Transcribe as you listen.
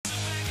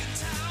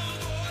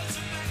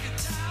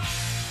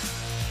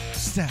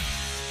step.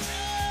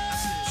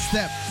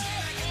 Step.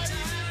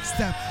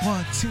 Step.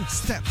 1, 2,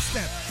 step.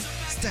 Step.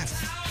 Step.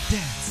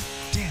 Dance.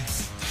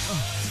 Dance.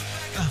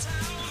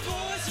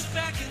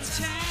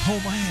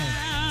 Hold my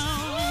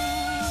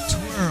hand.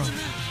 Twirl.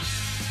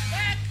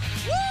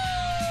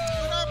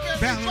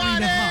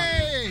 Ballerina hop.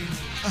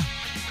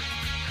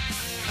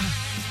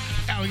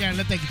 We gotta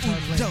let that guitar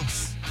play.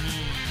 Dose.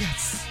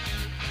 Yes.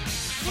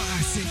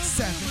 5, 6,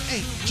 7,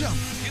 8. Jump.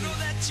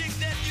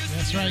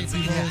 That's right,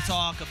 people.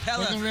 Talk acapella.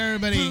 Welcome to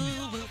everybody.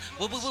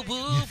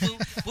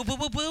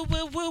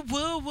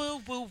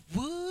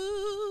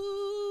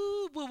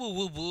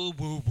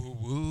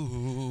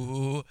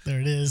 There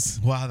it is.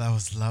 Wow, that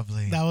was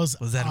lovely. Was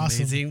that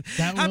awesome. amazing?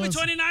 That Happy was,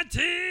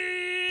 2019!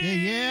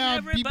 Yeah,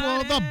 everybody.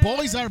 people. The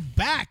boys are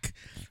back.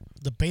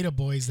 The Beta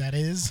Boys, that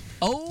is.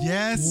 Oh,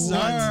 Yes,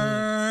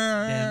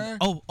 sir.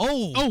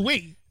 Oh,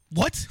 wait.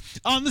 What?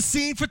 On the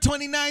scene for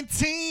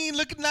 2019,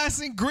 looking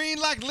nice and green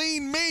like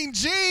Lean Mean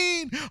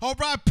Gene.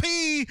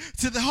 R.I.P.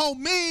 to the whole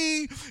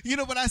me. You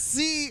know what I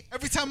see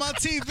every time on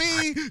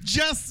TV?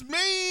 Just me.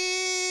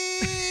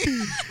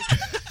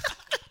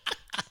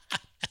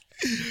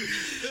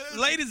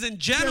 ladies and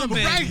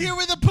gentlemen, Right here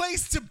with a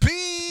place to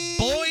be.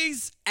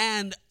 boys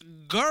and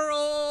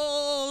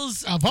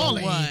girls Of all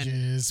the one,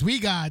 ages, we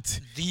got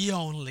the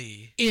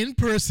only. in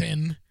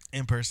person,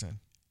 In person.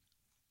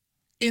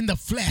 in the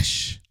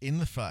flesh. In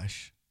the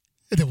flesh.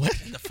 The what?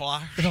 The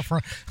flour. The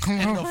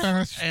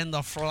flesh. And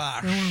the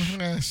flour.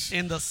 flesh.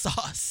 In the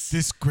sauce.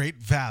 This great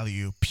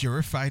value,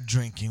 purified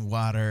drinking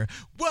water.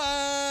 What?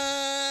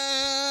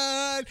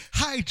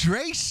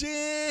 Hydration.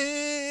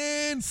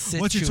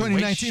 What's your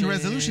 2019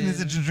 resolution? Is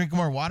it to drink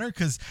more water?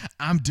 Because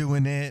I'm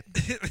doing it.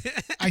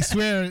 I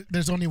swear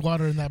there's only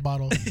water in that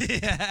bottle.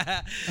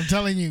 Yeah. I'm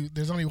telling you,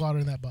 there's only water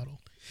in that bottle.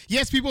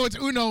 Yes, people, it's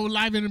Uno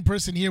live and in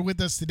person here with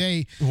us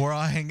today. We're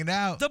all hanging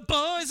out. The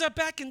boys are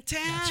back in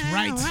town. That's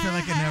right. I feel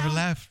like I never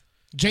left.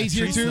 Jay's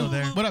here Jay's too. still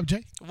there. What up,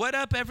 Jay? What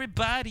up,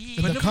 everybody?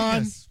 The look at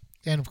Con. us.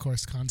 And of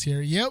course, Con's here.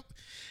 Yep.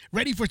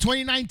 Ready for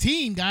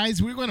 2019,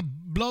 guys. We're going to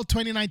blow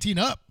 2019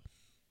 up.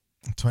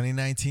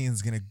 2019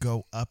 is going to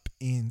go up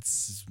in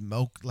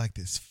smoke like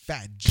this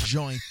fat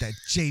joint that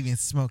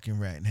Javian's smoking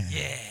right now.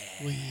 Yeah.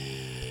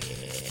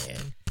 Yeah.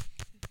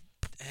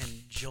 And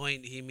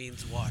joint, he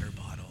means water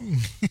bottle.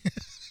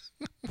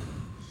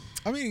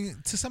 I mean,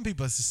 to some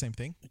people, it's the same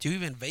thing. Do you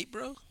even vape,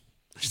 bro?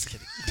 Just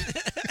kidding.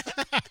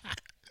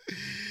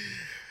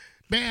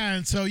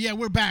 Man, so yeah,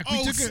 we're back.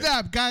 We took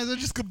snap, guys. I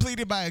just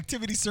completed my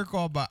activity circle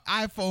on my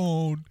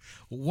iPhone.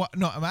 My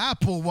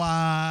Apple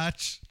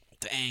Watch.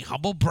 Dang,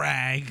 humble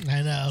brag.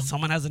 I know.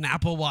 Someone has an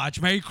Apple Watch.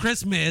 Merry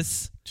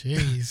Christmas.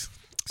 Jeez.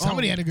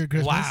 Somebody had a good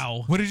Christmas.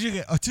 Wow. What did you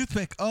get? A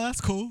toothpick. Oh,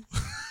 that's cool.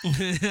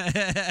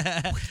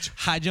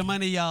 Hide your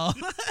money, y'all.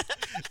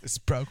 It's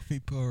broke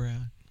people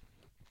around.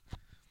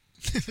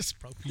 Just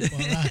broke people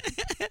around.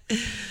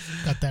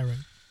 Got that right.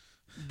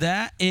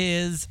 That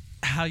is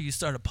how you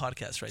start a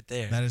podcast right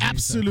there. That is how you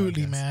start a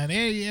Absolutely, podcast. man.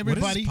 Hey,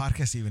 everybody. What is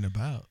this podcast even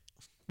about?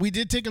 We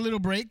did take a little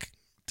break.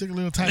 Took a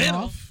little time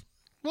off.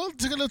 Well,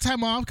 took a little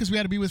time off because we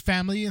had to be with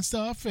family and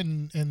stuff.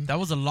 And That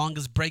was the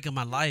longest break of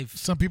my life.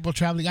 some people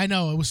traveling. I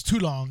know. It was too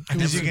long.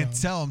 As you can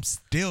tell, I'm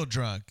still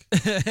drunk.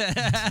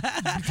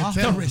 Off Off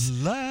of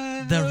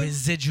love. The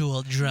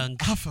residual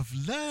drunk. Off of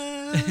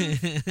love.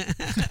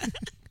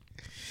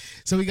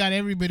 So we got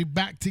everybody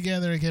back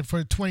together again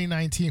for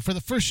 2019. For the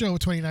first show of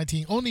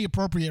 2019. Only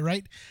appropriate,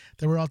 right?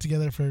 That we're all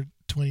together for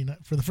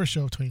the first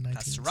show of 2019.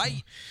 That's So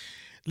right.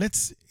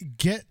 let's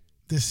get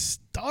this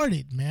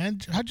started, man.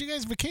 How'd you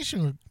guys'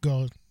 vacation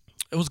go?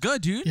 It was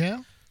good, dude. Yeah?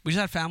 We just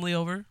had family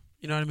over.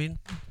 You know what I mean?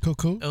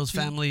 Cool. It was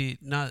family,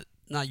 not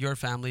your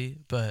family,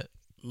 but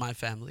my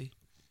family.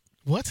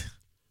 What?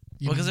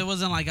 Because it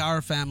wasn't like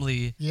our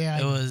family. Yeah, It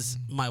I know. was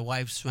my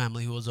wife's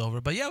family who was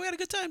over. But yeah, we had a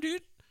good time,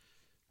 dude.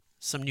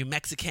 Some New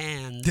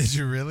Mexicans. Did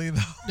you really,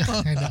 though?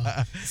 I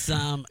know.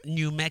 Some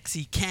New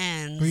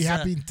Mexicans. Were you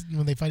happy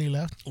when they finally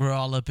left? We're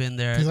all up in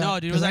there. 'Cause No,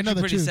 dude, it 'cause was I know actually the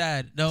pretty truth.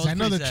 sad. No, it 'Cause was I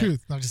know pretty the sad.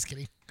 truth. No, I'm just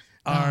kidding.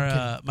 No,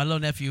 I'm kidding. My little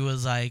nephew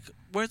was like,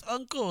 "Where's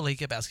Uncle?" Like, he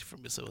kept asking for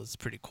me, so it was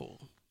pretty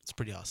cool. It's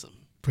pretty awesome.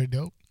 Pretty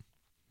dope.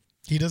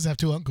 He does have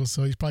two uncles,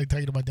 so he's probably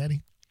talking about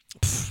daddy.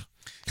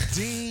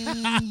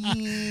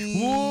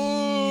 Damn.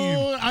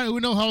 Whoa! We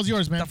know how's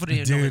yours, man.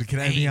 Dude, can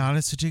I be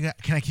honest with you guys?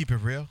 Can I keep it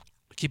real?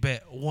 Keep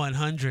it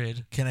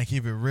 100. Can I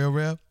keep it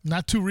real?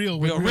 Not too real.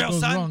 Real, goes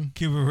son. wrong.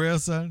 Keep it real,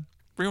 son.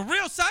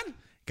 Real, son.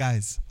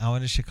 Guys, I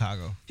went to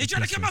Chicago. He for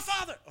tried to kill my Christmas.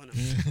 father. Oh, no.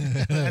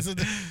 That's a-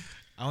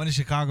 I went to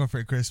Chicago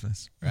for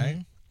Christmas, right?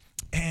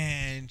 Mm-hmm.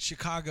 And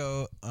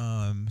Chicago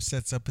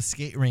sets up a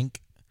skate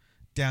rink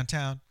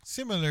downtown,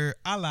 similar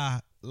a la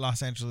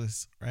Los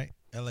Angeles, right?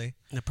 LA.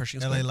 The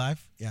Pershing LA Square.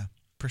 Live. Yeah.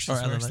 Pershing Or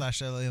LA Square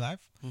Live. / LA Live.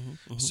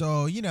 Mm-hmm.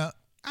 So,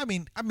 I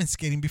mean, I've been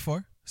skating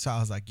before. So I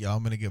was like, yo, I'm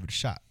going to give it a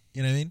shot.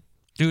 You know what I mean?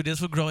 Dude,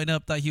 this was growing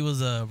up thought he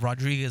was a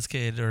Rodriguez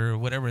kid or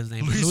whatever his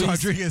name is. Luis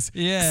Rodriguez.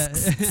 Yeah.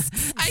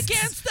 I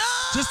can't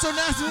stop. Just don't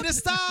ask me to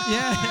stop.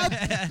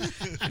 Yeah.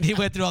 And he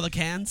went through all the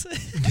cans.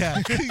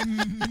 Yeah.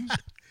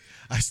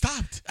 I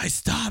stopped. I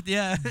stopped,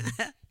 yeah.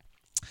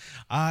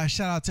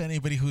 Shout out to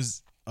anybody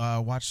who's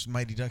watched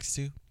Mighty Ducks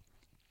 2.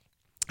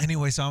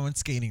 Anyway, so I went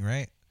skating,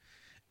 right?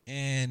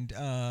 And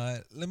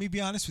let me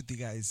be honest with you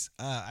guys.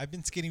 I've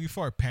been skating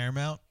before at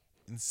Paramount,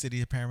 in the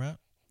city of Paramount.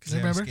 Because I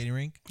have a skating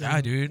rink.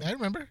 Yeah, dude. I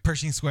remember.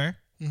 Pershing Square.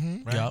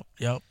 Mm-hmm. Right?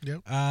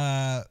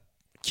 Yep.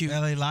 Cute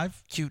LA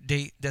Live. Cute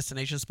date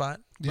destination spot.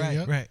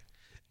 Yeah, right.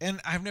 And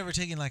I've never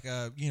taken like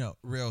a,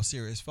 real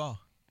serious fall.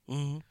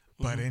 Mm-hmm.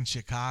 But in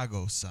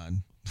Chicago,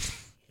 son.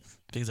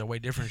 Things are way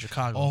different in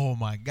Chicago. Oh,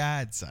 my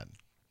God, son.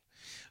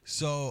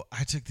 So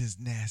I took this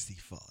nasty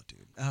fall,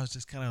 dude. I was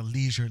just kind of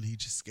leisurely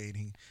just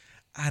skating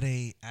at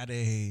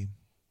a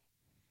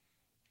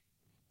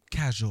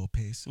casual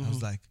pace. I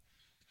was like,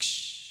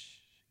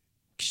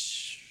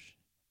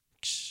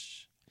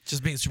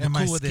 just being super and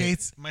cool with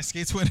it. My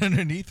skates went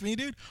underneath me,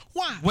 dude.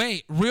 Why?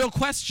 Wait, real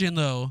question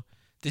though.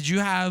 Did you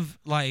have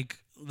like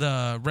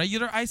the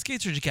regular ice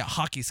skates or did you get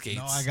hockey skates?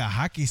 No, I got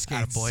hockey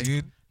skates,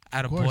 dude.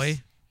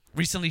 Attaboy.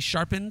 Recently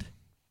sharpened?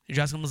 Your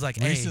Jasmine was like,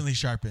 hey. Recently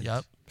sharpened.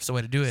 Yep. That's the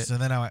way to do it. So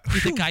then I went, ¿Y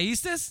te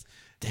caíste?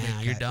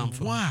 Damn, you're dumb.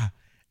 Why?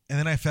 And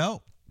then I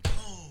fell. Boom,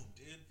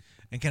 dude.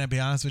 And can I be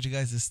honest with you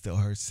guys? This still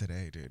hurts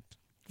today, dude.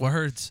 What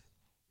hurts?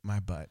 My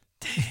butt.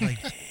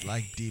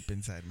 like deep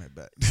inside my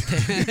butt.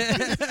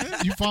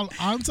 You fall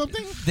on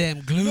something?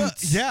 Them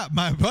glutes. Yeah,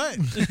 my butt.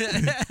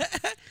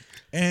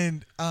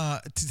 And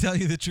to tell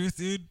you the truth,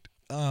 dude,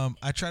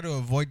 I try to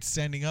avoid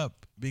standing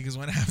up because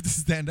when I have to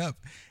stand up,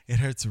 it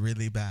hurts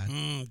really bad.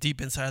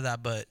 Deep inside of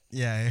that butt.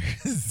 Yeah,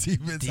 it's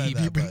deep inside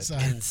that butt.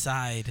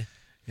 Inside.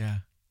 Yeah.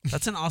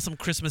 That's an awesome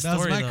Christmas That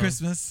was story, my though.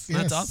 Christmas.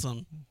 That's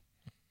awesome.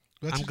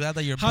 I'm glad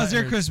that your butt How's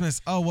your hurts.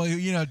 Christmas? Oh,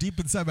 well, deep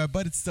inside my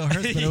butt, it still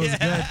hurts, but it was good.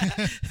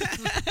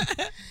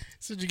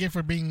 That's what you get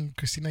for being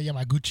Christina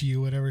Yamaguchi or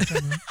whatever.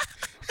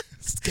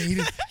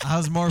 Skated. I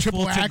was more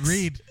Triple Fulton axe.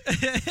 Reed.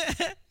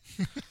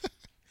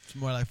 It's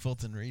more like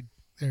Fulton Reed.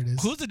 There it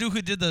is. Who's the dude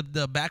who did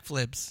the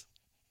backflips?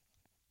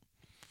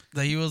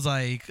 That he was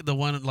like the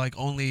one like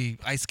only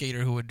ice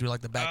skater who would do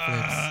like the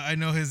backflips. I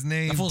know his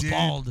name, That fool's dude.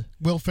 bald.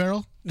 Will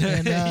Ferrell.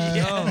 And,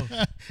 Yo.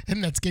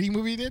 and that skating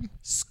movie he did?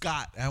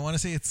 Scott. I want to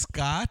say it's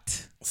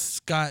Scott.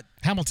 Scott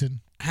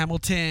Hamilton. Yeah,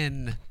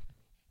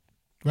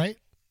 Right?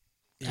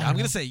 I I'm don't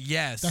gonna know. say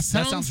yes. That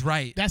sounds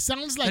right. That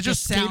sounds like That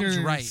just a skater,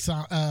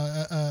 sounds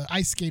right.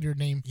 ice skater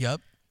name.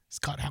 Yep.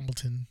 Scott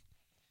Hamilton.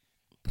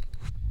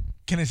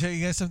 Can I tell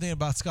you guys something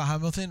about Scott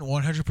Hamilton?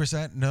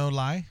 100%, no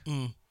lie.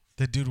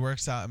 The dude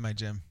works out in my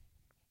gym.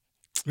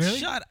 Really?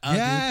 Shut up.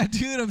 Yeah, Dude.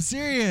 dude, I'm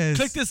serious.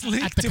 Click this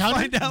link At the to counter?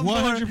 find out more.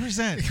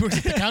 100%. He works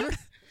at the counter?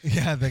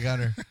 Yeah, the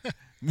gunner.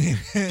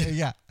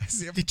 Yeah.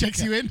 He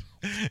checks you in?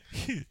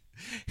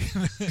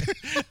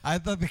 I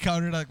thought the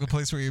counter like the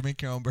place where you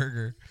make your own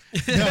burger. No,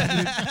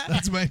 dude,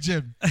 that's my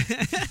gym.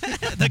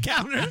 The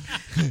counter.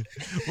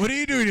 What are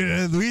you doing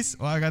today, Luis?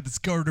 Oh, I got this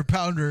quarter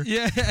pounder.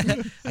 Yeah.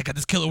 I got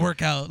this killer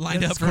workout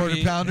lined up for quarter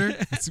me. pounder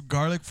and some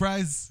garlic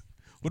fries.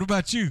 What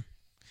about you?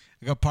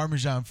 I got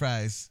Parmesan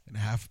fries and a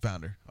half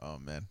pounder. Oh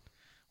man,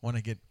 want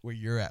to get where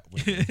you're at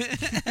with me.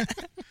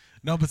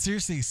 No, but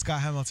seriously,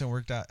 Scott Hamilton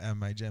worked out at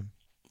my gym.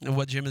 And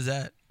what gym is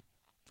that?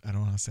 I don't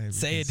want to say it.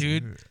 Say it,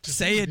 because- dude.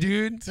 Say it,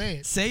 dude. Say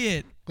it. Say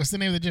it. What's the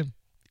name of the gym?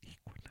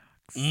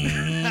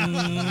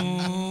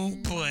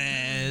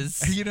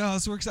 Pues. You know how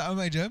else works out at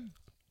my gym?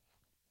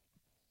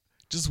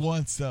 Just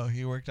once, though.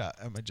 He worked out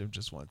at my gym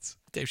just once.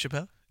 Dave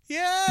Chappelle.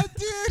 Yeah,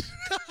 dude.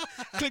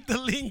 Click the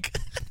link.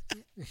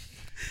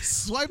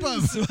 Swipe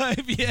up. Swipe,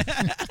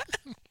 yeah.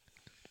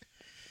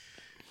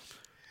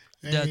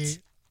 Hey,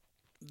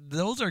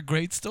 Those are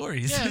great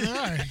stories. yeah, they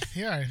are.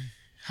 They are.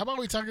 How about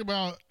we talk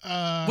about...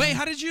 Wait,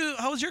 how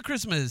was your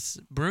Christmas,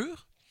 Brew?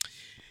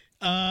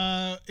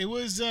 It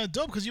was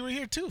dope because you were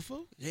here too,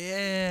 fool.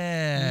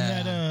 Yeah. We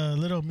had a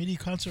little mini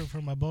concert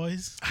for my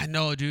boys. I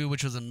know, dude,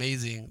 which was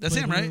amazing. That's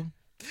him, right?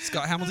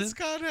 Scott Hamilton?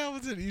 Scott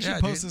Hamilton. You Yeah,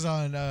 should post dude. this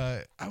on...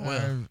 I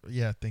will.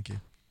 Yeah, thank you.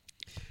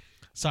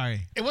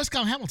 Sorry. It was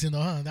Scott Hamilton,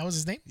 though, huh? That was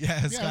his name? Yeah,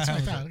 Yeah, Scott that's what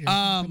I Hamilton.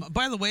 thought. Okay.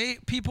 By the way,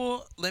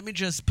 people, let me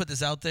just put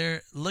this out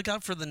there. Look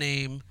out for the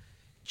name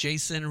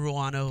Jason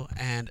Ruano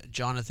and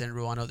Jonathan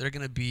Ruano. They're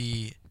going to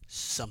be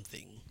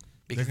something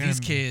because They're gonna- these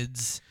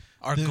kids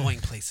are They're- going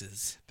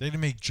places. They're going to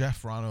make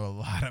Jeff Rono a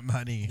lot of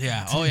money.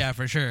 Yeah. Oh, yeah,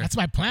 for sure. That's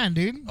my plan,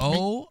 dude.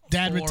 Oh, Make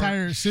Dad for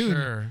retire soon.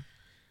 Sure.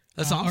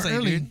 That's all I'm Or saying,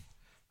 early. dude.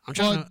 I'm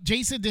trying Well,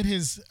 Jason did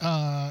his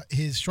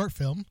short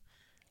film,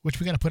 which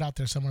we got to put out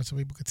there somewhere so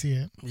people could see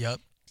it. to. Yep.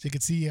 So you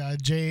could see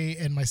Jay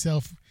and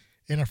myself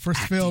in our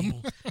first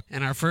film.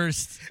 And our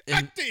first.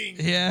 Acting!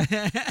 Yeah.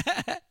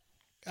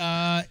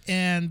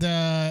 And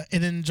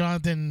then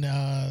Jonathan,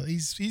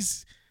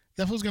 he's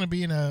that fool's gonna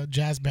be in a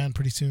jazz band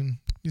pretty soon.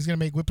 He's gonna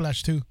make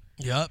Whiplash too.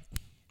 Yep.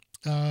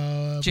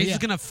 But Jason's yeah,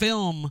 going to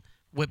film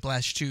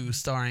Whiplash 2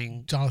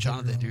 starring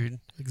Jonathan, dude.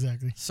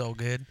 Exactly. So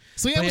good.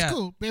 So yeah, But it was yeah.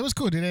 cool. It was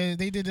cool. Dude.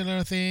 They did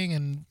another thing,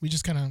 and we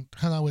just kind of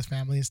hung out with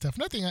family and stuff.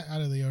 Nothing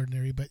out of the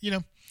ordinary, but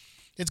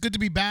it's good to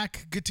be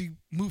back. Good to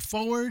move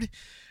forward.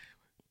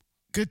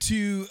 Good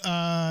to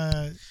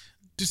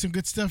do some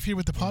good stuff here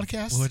with the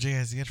podcast. What did you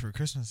guys get for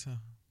Christmas?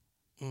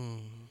 Huh?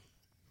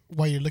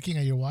 While you're looking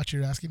at your watch,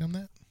 you're asking them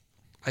that.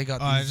 I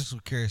got. Oh, I'm these,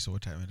 just curious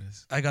what time it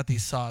is. I got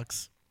these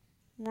socks.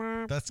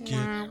 That's cute.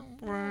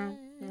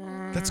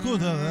 That's cool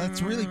though.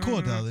 That's really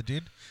cool though,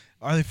 dude.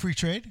 Are they free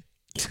trade?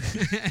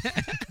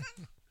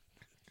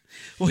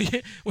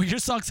 Will your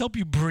socks help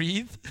you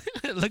breathe?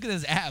 Look at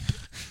this app.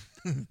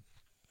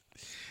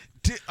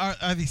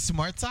 Are these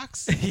smart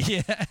socks?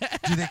 Yeah.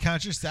 Do they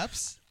count your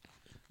steps?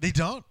 They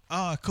don't?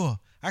 Oh, cool.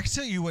 I can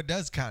tell you what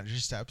does count your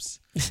steps.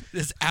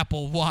 This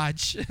Apple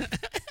Watch.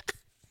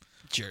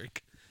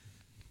 Jerk.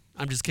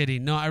 I'm just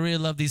kidding. No, I really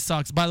love these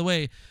socks. By the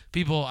way,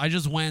 people, I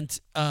just went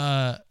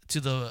to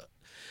the...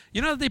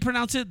 You know how they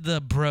pronounce it?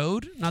 The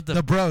Broad? Not the...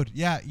 The Broad.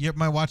 Yeah,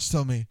 my watch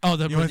told me. Oh,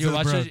 the You went to your the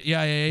watch? Broad.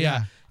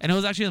 Yeah. And it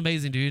was actually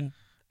amazing, dude.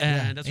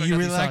 And that's why I you got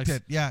really these liked socks.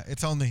 it. Yeah,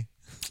 it's only.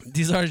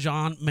 These are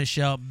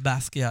Jean-Michel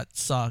Basquiat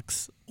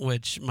socks,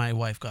 which my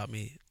wife got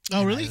me. Oh,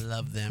 and really? I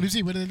love them. Let me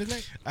see. What do they look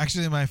like?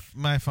 Actually,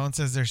 my phone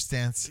says they're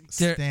stance.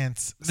 They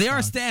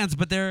are socks. stands,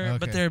 but they're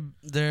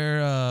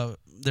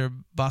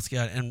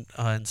Basquiat and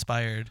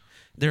inspired.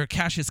 They're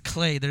Cassius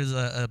Clay. There's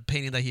a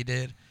painting that he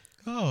did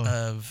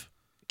of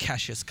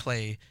Cassius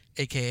Clay,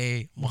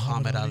 aka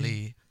Muhammad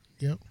Ali.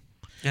 Yep.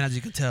 And as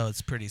you can tell,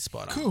 it's pretty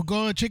spot on. Cool.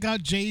 Go check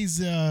out Jay's.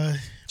 Check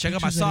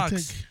out my pictures that he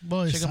socks. took.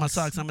 Boy, Check out my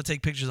socks. I'm gonna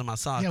take pictures of my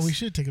socks. Yeah, we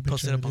should take a picture.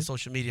 Post it up of on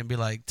social media and be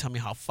like, tell me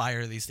how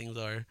fire these things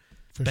are.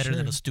 For Better sure.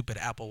 than a stupid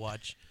Apple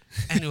Watch.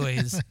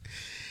 Anyways,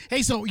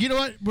 Hey, so you know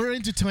what? We're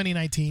into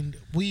 2019.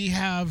 We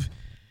have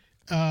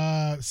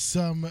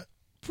some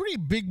pretty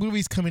big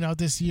movies coming out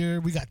this year.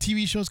 We got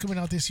TV shows coming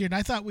out this year, and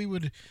I thought we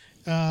would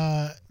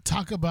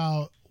talk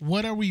about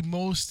what are we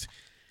most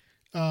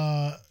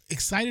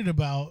excited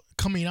about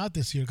coming out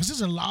this year, because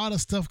there's a lot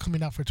of stuff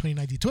coming out for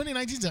 2019.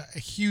 2019 is a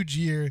huge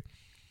year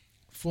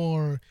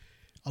for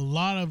a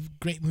lot of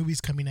great movies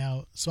coming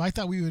out. So I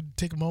thought we would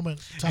take a moment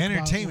to talk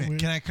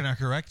Entertainment. about Can I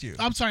correct you?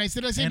 I'm sorry,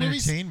 did I say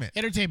movies? Entertainment.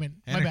 Entertainment.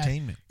 My bad.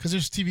 Entertainment. Because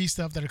there's TV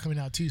stuff that are coming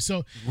out too.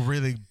 So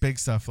Really big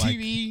stuff like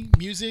TV,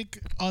 music,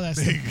 all that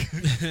stuff.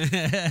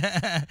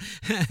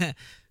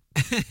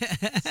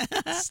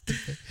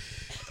 Stupid.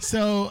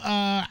 So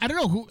I don't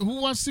know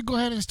who wants to go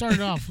ahead and start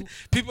it off.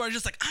 people are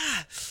just like,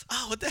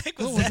 what the heck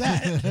was What was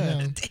that?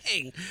 that?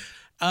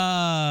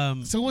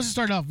 Dang. So who wants to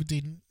start off with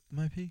Dean?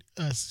 my pee.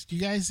 Us.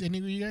 You guys? Any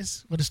of you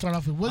guys want to start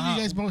off with? What are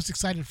you guys most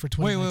excited for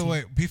 2019?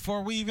 Wait.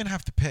 Before we even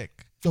have to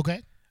pick,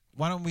 Okay.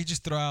 why don't we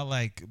just throw out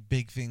like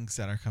big things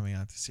that are coming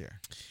out this year?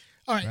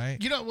 All right. Right.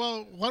 You know,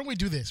 well, why don't we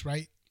do this,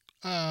 right?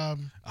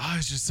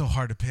 It's just so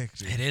hard to pick,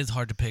 dude. It is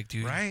hard to pick,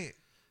 dude. Right?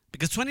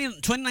 Because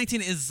 2019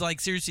 is like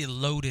seriously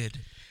loaded.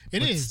 It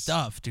with is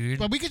stuff, dude.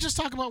 But we could just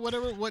talk about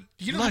whatever. What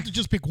you don't have Look. to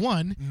just pick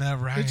one. Not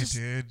right, Let's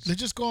dude.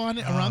 just go on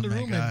around the my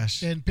room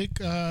gosh. and pick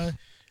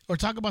or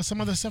talk about some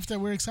of the stuff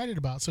that we're excited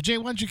about. So Jay,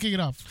 why don't you kick it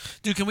off?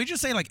 Dude, can we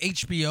just say like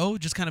HBO,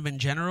 just kind of in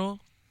general,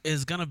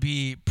 is gonna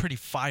be pretty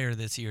fire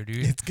this year,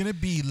 dude? It's gonna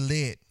be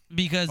lit.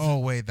 Because Oh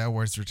wait, that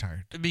word's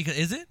retired.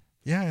 is it?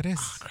 Yeah, it is.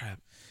 Oh, crap.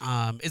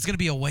 It's gonna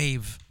be a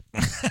wave.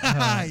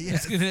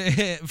 Yes. It's gonna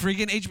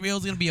freaking HBO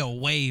is gonna be a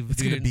wave, It's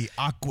dude. gonna be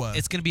Aqua.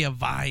 It's gonna be a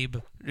vibe,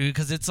 dude.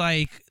 Because it's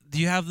like, do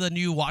you have the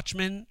new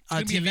Watchmen It's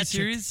gonna be TV electric.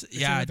 series? It's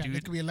Yeah, gonna be that. dude.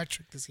 It's gonna be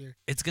electric this year.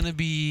 It's gonna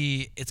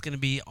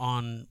be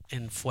on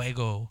in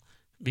fuego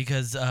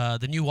because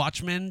the new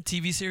Watchmen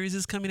TV series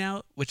is coming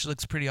out, which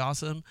looks pretty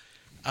awesome.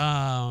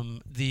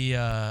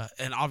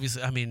 And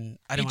obviously, I mean,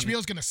 I don't.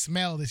 HBO's gonna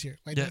smell this year.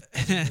 Like, Yeah.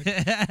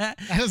 that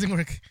doesn't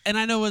work. And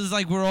I know it's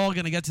like we're all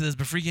gonna get to this,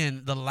 but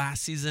freaking the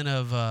last season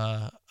of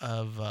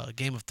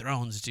Game of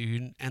Thrones,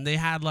 dude, and they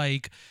had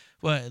like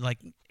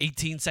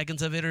 18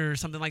 seconds of it or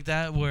something like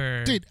that,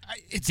 where Dude,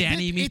 it's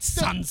Danny meets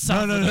Sansa.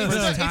 No, for the no, first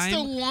no. It's time.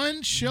 the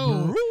one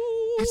show.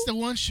 It's the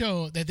one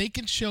show that they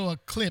can show a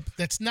clip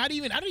that's not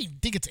even. I don't even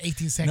think it's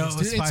 18 seconds.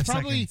 No, it's dude. 5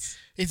 probably. seconds.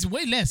 It's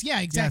way less.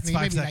 Yeah, exactly.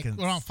 5 Maybe seconds.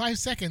 like around 5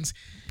 seconds,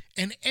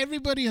 and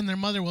everybody and their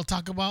mother will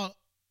talk about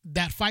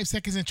that 5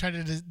 seconds and try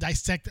to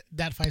dissect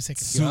that 5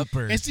 seconds.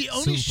 Super. It's the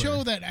only super.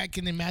 show that I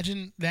can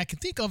imagine that I can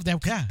think of that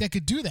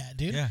could do that,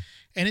 dude. Yeah.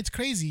 And it's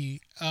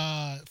crazy.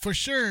 For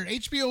sure,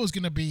 HBO is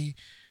gonna be.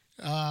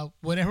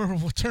 Whatever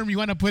term you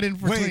want to put in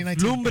for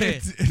 2019. Lumbre.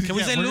 Can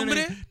we say we're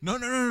lumbre? No.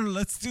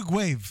 Let's do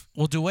wave.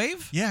 We'll do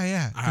wave.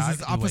 Yeah. All right, Because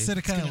it's I can do opposite wave.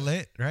 of kind of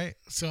lit, right?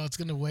 So it's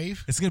gonna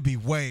wave. It's gonna be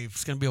wave.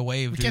 It's gonna be a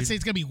wave. We dude. can't say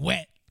it's gonna be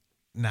wet.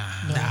 Nah.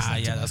 No, that's not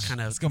too that's much.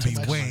 kind of. It's gonna be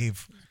much.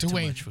 wave. To Too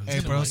wave. much food. Hey,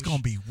 It's bro, gonna it's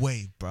gonna be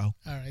wave, bro. All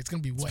right, it's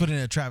gonna be Let's wet. put in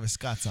a Travis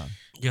Scott song.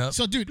 Yep.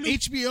 So, dude,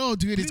 HBO,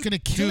 dude, it's gonna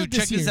kill Dude, it this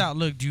check this year. out.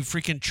 Look, dude,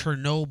 freaking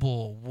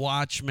Chernobyl,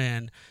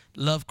 Watchmen,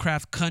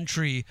 Lovecraft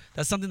Country.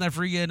 That's something that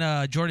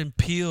freaking Jordan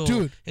Peele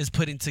Dude. is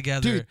putting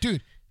together.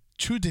 Dude,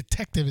 True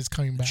Detective is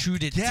coming back. True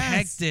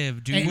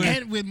Detective, dude.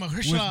 and with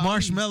Mahershala With Ali.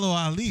 Marshmallow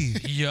Ali.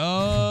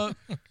 Yup.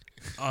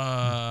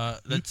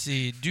 Let's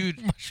see, dude.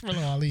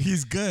 Marshmallow Ali.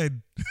 He's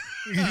good.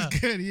 He's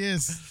good. He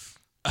is.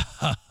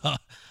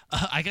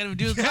 I can't even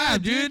do this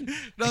live, dude.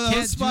 No, I that can't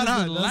was spot do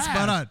on. the That's laugh.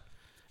 spot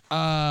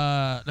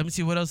on. Let me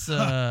see what else.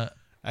 I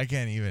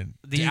can't even.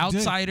 The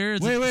Outsider.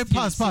 Wait, Stephen-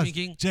 pause. Stephen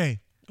King. Jay,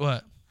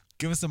 What?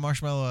 give us the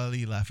Marshmallow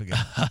Ali laugh again.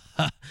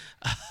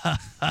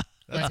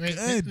 Wait,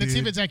 good, let's see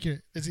if dude. it's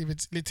accurate. Let's see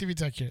if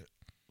it's accurate.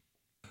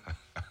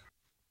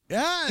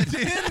 Yeah,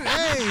 dude.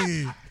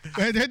 Hey.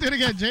 Wait, do it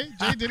again, Jay.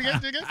 Jay, do it again.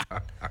 Do it again.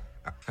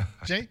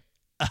 Jay.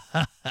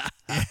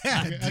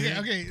 Yeah,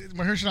 Okay.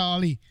 Mahershala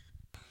Ali.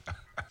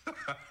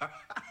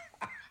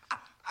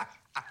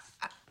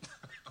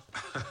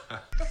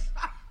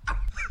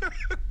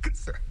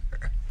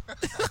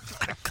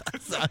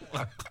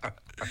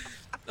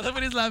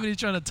 Nobody's laughing. He's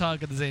trying to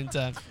talk at the same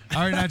time.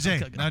 All right, now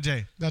Jay. Now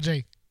Jay. Now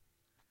Jay.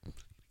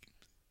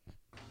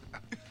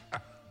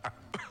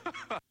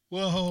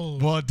 Whoa.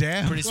 Well,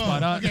 damn. Pretty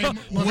spot on. Okay,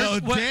 Well,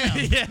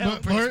 damn. Yeah,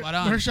 pretty spot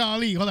on. Mahershala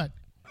Ali. Hold on.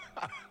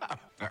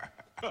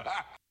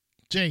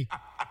 Jay.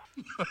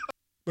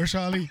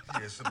 Mahershala Ali.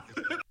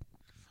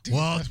 Dude,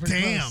 Well, that's pretty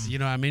damn. close. You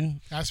know what I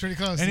mean? That's pretty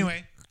close. dude.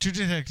 Anyway, True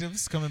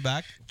Detective's coming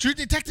back. True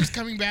Detective's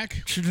coming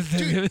back. True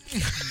Detective.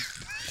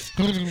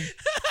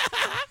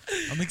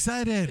 I'm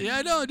excited. Yeah,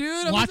 I know,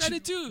 dude. I'm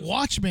excited too.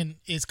 Watchmen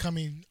is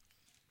coming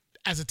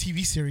as a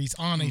TV series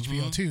on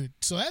HBO too.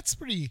 So that's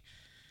pretty.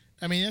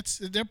 I mean,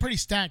 they're pretty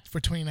stacked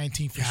for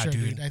 2019 for sure,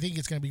 dude. I think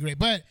it's gonna be great.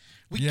 But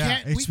we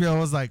can't. HBO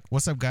was like,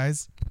 "What's up,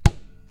 guys?"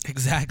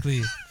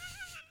 Exactly.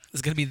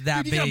 It's gonna be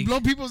that Dude, you gotta big.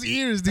 blow people's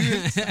ears,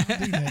 dude. Stop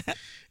doing that.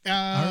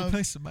 I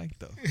replaced the mic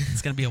though.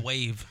 It's gonna be a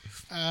wave.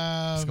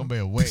 It's gonna be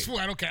a wait.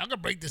 I don't care. I'm gonna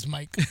break this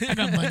mic. I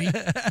got money.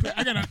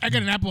 I got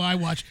an Apple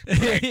iWatch.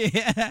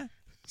 Yeah.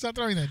 Stop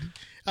throwing that.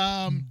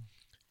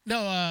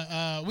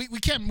 No, we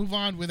can't move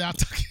on without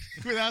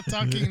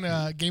talking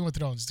Game of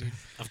Thrones, dude.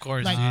 Of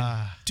course, Like,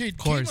 dude. dude,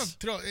 course. Game of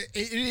Thrones.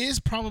 It is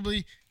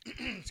probably,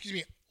 excuse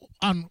me,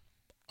 on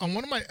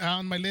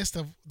my list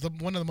of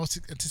one of the most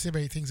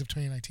anticipated things of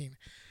 2019.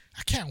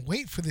 I can't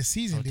wait for this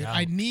season, No dude. doubt.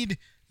 I need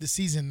the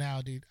season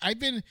now, dude. I've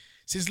been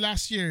since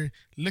last year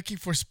looking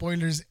for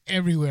spoilers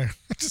everywhere,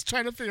 just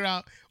trying to figure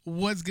out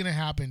what's gonna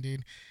happen,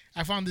 dude.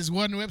 I found this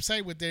one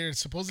website with their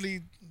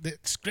supposedly the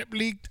script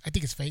leaked. I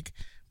think it's fake,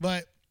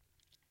 but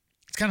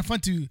it's kind of fun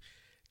to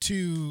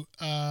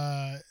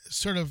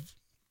sort of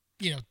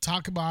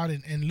talk about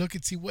and look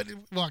and see what.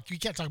 Well, you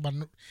can't talk about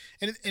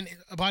it and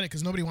about it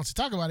because nobody wants to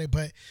talk about it,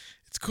 but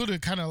it's cool to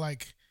kind of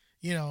like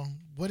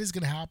what is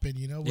gonna happen.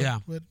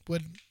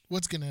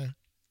 What's gonna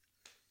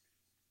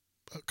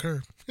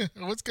occur.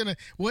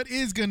 What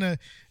is gonna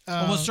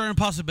what certain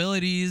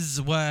possibilities?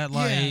 What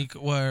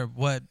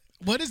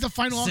what is the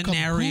final outcome?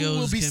 scenarios Who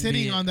will be can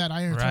sitting be- on that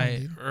iron throne? Right,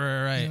 Dude?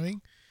 right. You know what I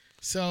mean?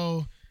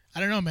 So I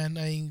don't know, man.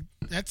 I mean,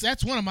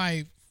 that's one of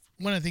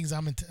the things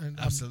I'm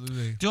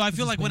Absolutely. Dude, I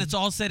feel like when it's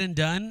all said and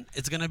done,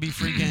 it's gonna be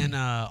freaking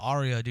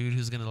Arya, dude,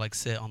 who's gonna like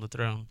sit on the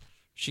throne.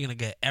 She's gonna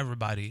get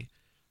everybody.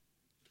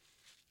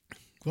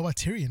 What about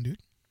Tyrion, dude?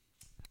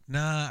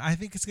 Nah, I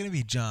think it's gonna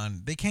be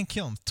John. They can't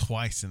kill him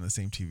twice in the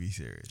same TV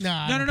series.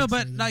 Nah, No,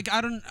 but like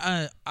I don't.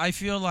 I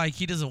feel like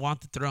he doesn't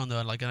want the throne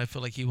though. Like, and I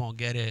feel like he won't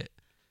get it.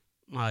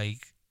 Like,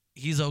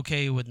 he's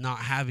okay with not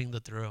having the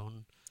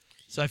throne.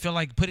 So I feel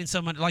like putting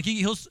someone like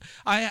he'll.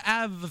 I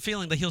have a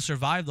feeling that he'll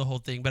survive the whole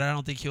thing, but I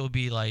don't think he'll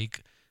be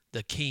like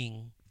the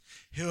king.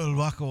 He'll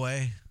walk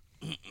away.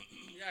 Yeah,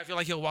 I feel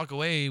like he'll walk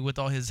away with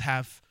all his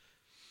half,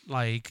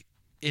 like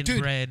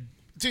inbred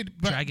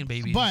dragon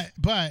babies.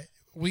 But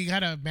we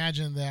gotta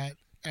imagine that,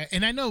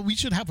 and I know we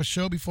should have a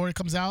show before it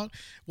comes out.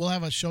 We'll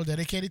have a show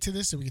dedicated to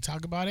this, so we can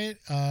talk about it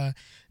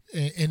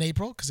in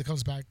April because it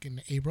comes back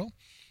in April.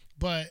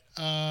 But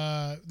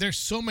there's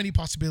so many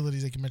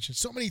possibilities I can mention,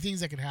 so many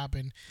things that could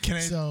happen. I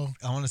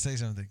want to say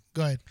something.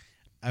 Go ahead.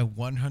 I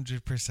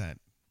 100%,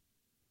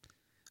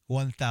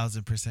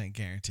 1,000%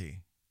 guarantee.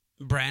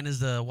 Bran is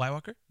the White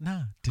Walker.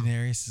 Nah,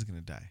 Daenerys is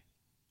gonna die.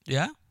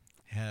 Yeah,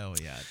 Hell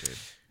yeah, dude.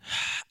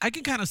 I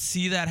can kind of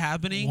see that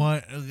happening.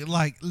 What?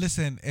 Like,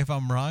 listen. If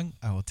I'm wrong,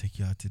 I will take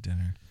you out to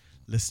dinner,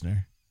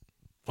 listener.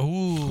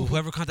 Ooh,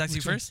 whoever contacts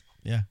you first.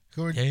 Yeah.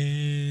 Whoever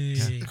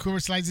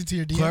slides into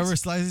your DMs. Whoever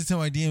slides into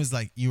my DM is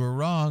like, you were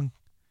wrong,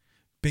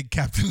 Big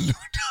Captain Ludo.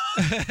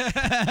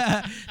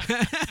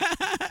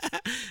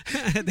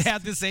 They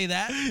have to say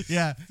that.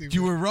 Yeah,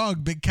 you were wrong,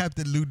 Big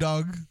Captain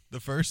Ludog the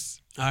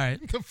first. All right.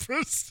 The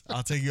first.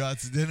 I'll take you out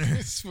to dinner.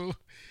 This fool.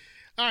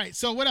 All right.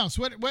 So what else?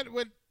 What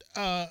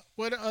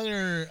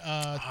other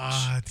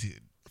Dude.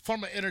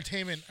 form of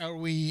entertainment are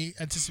we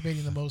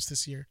anticipating the most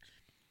this year?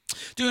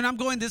 Dude, I'm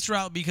going this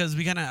route because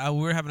we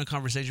were having a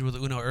conversation with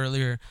Uno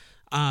earlier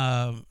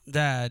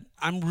that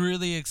I'm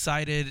really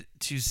excited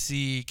to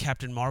see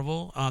Captain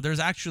Marvel. There's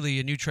actually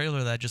a new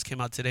trailer that just came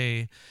out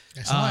today,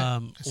 I saw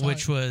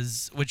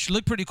it. which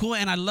looked pretty cool,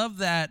 and I love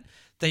that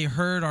they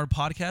heard our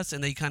podcast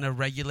and they kind of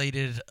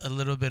regulated a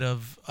little bit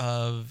of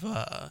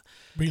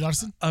Brie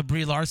Larson.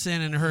 Brie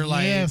Larson and her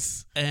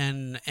Yes.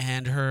 and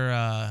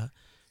her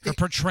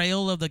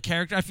portrayal of the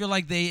character. I feel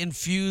like they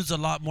infuse a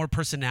lot more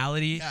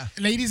personality. Yeah.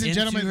 Ladies and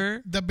into gentlemen,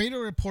 her. the beta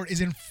report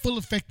is in full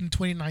effect in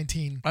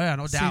 2019. Oh yeah,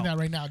 no Saying doubt. that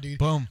right now, dude.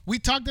 Boom. We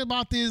talked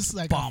about this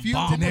like Bomb, a few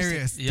bomb.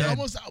 Daenerys, Yeah.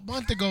 almost a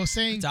month ago,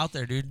 saying It's out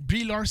there, dude.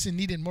 Brie Larson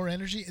needed more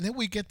energy, and then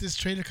we get this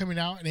trailer coming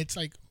out, and it's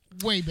like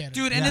way better,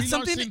 Dude, and Brie it's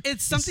something Larson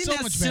it's is something so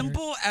as much better.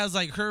 simple as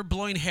like her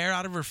blowing hair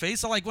out of her face.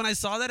 So like when I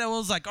saw that, I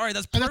was like, all right,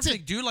 that's And perfect, that's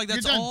it. dude. Like You're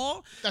that's done.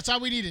 all. That's all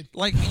we needed.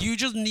 Like you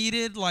just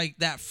needed like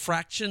that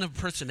fraction of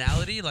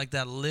personality, like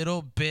that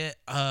little bit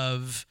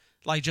of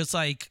like just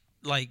like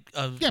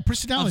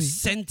personality. of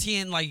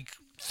sentient like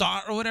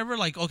thought or whatever.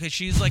 Like, okay,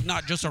 she's like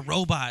not just a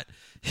robot.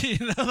 You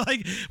know,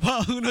 like,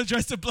 well, Uno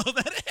tries to blow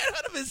that head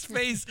out of his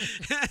face.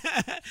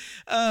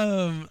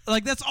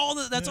 Like that's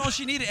all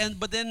she needed.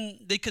 But then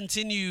they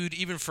continued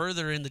even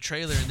further in the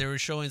trailer, and they were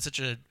showing such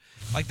a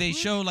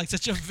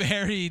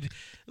varied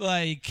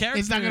like character.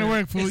 It's not gonna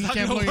work, fool. It's You not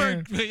can't gonna blow your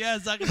work. hair. But yeah,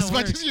 it's not gonna As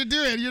work. much as you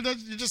do it, you're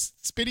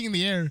just spitting in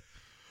the air.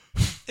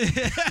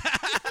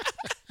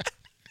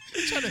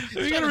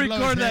 We're gonna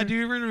record that,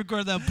 dude. We're gonna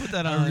record that and put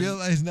that on. I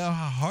realize now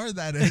how hard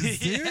that is,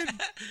 dude.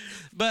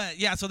 But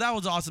yeah, so that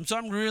was awesome. So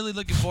I'm really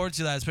looking forward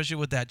to that, especially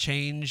with that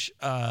change,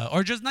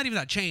 or just not even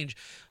that change.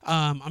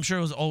 I'm sure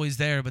it was always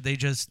there, but they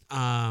just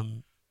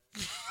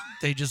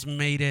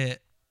made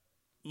it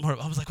more.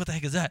 I was like, what the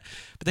heck is that?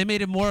 But they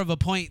made it more of a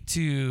point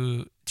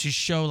to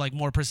show like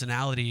more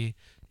personality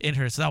in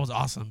her. So that was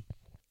awesome.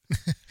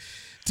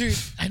 Dude,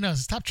 I know.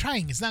 Stop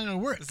trying. It's not gonna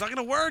work. It's not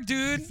gonna work,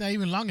 dude. It's not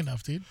even long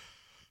enough, dude.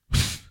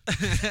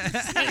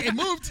 It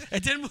moved.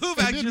 It didn't move.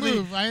 It Actually, did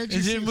move. it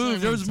didn't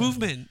move. There was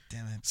movement.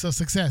 Damn it. So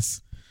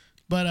success.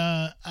 But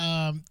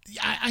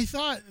I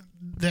thought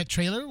that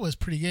trailer was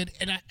pretty good,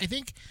 and I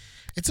think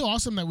it's so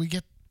awesome that we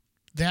get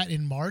that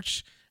in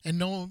March, and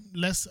no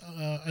less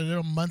a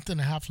little month and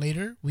a half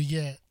later we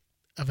get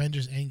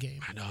Avengers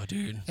Endgame. I know,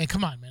 dude. And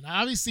come on, man.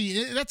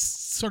 Obviously, that's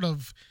sort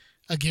of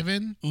a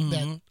given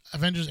that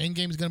Avengers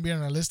Endgame is going to be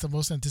on our list of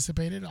most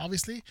anticipated,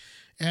 obviously.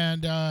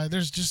 And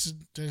there's just,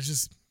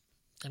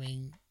 I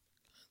mean,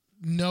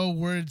 no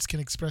words can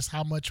express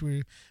how much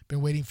we've been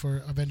waiting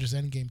for Avengers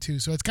Endgame too.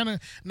 So it's kind of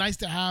nice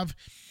to have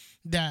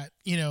that,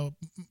 you know,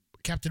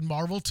 Captain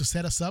Marvel to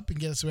set us up and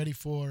get us ready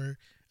for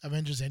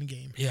Avengers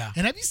Endgame. Yeah.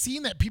 And have you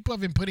seen that people have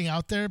been putting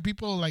out there?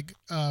 People like,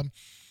 I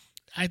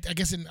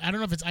guess I don't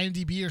know if it's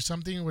IMDb or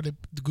something where they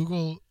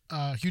Google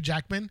Hugh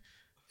Jackman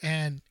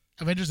and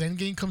Avengers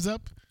Endgame comes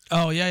up.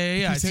 Oh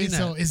yeah. I've seen that.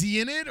 So is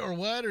he in it or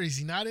what? Or is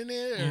he not in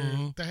it?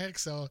 Or what the heck?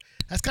 So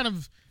that's kind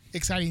of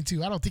exciting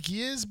too. I don't think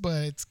he is,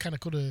 but it's kind of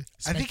cool to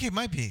I think it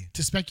might be.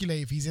 to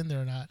speculate if he's in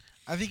there or not.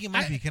 I think it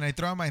might be. Can I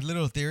throw out my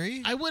little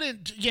theory? I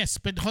wouldn't. Yes,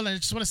 but hold on. I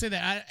just want to say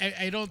that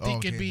I don't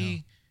think it'd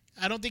be.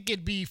 No. I don't think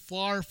it'd be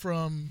far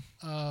from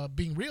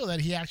being real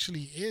that he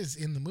actually is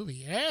in the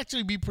movie. It'd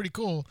actually be pretty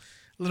cool.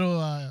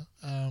 Little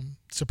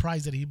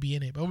surprise that he'd be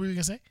in it. But what were you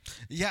gonna say?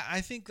 Yeah,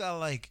 I think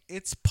like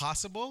it's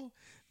possible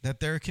that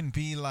there can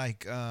be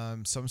like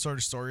some sort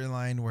of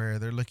storyline where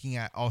they're looking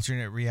at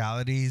alternate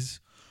realities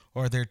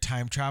or they're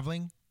time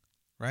traveling,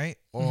 right?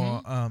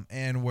 Or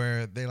and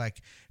where they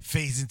like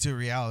phase into a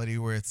reality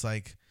where it's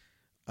like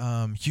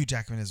Hugh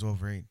Jackman is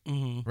Wolverine,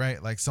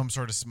 right? Like some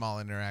sort of small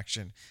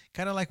interaction,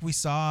 kind of like we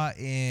saw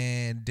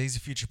in Days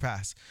of Future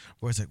Past,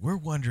 where it's like we're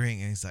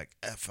wondering, and he's like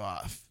 "F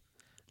off."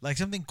 Like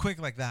something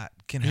quick like that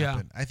can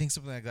happen. I think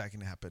something like that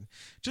can happen.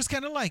 Just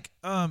kind of like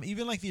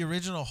even like the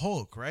original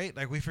Hulk, right?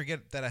 Like we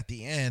forget that at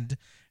the end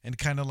and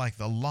kind of like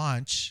the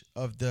launch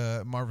of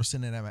the Marvel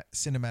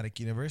Cinematic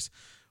Universe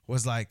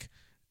was like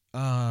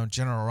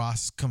General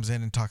Ross comes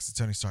in and talks to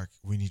Tony Stark.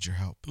 We need your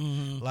help.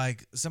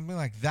 Like something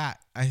like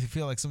that. I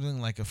feel like something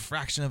like a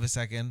fraction of a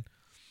second,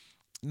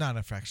 not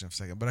a fraction of a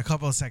second, but a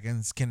couple of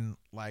seconds can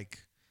like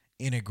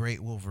integrate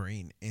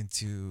Wolverine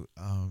into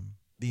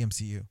the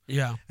MCU.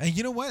 Yeah. And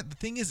you know what? The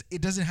thing is,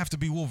 it doesn't have to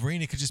be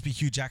Wolverine. It could just be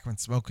Hugh Jackman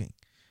smoking.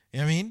 You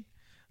know what I mean?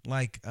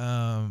 Like,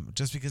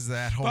 just because of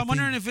that whole I'm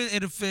wondering thing.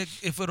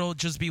 if it'll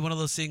just be one of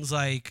those things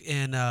like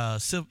in not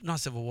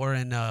Civil War,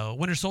 in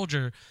Winter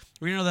Soldier,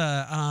 where you know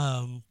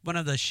the one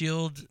of the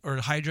Shield or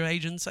Hydra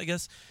agents, I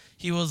guess,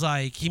 he was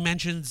like, he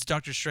mentions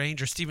Doctor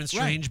Strange or Stephen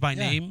Strange by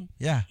name.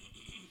 Yeah.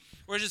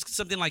 Or just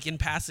something like in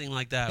passing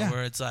like that,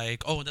 where it's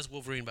like, oh, that's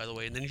Wolverine, by the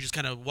way, and then you just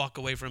kind of walk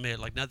away from it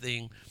like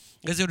nothing.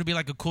 Because it would be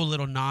like a cool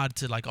little nod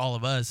to like all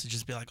of us to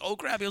just be like, oh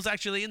crap, he was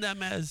actually in that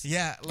mess.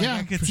 Yeah, like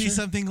I could see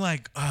something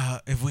like,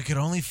 if we could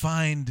only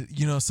find,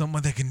 you know,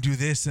 someone that can do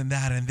this and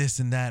that and this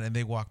and that, and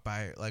they walk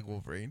by like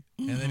Wolverine,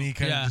 and then he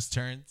kind of just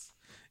turns.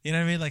 You know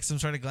what I mean? Like some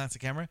sort of glance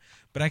at camera.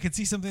 But I could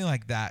see something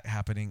like that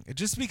happening,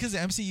 just because the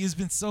MCU has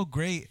been so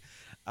great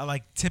at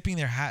like tipping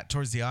their hat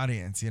towards the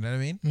audience. You know what I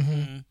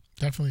mean?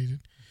 Definitely,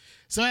 dude.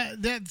 So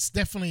that's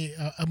definitely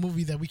a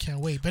movie that we can't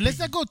wait. But let's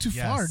not go too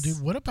far,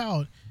 dude. What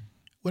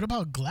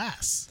about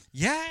Glass?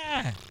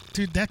 Yeah.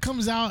 Dude, that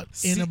comes out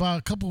in about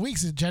a couple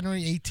weeks. It's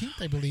January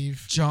 18th, I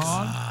believe.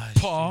 John,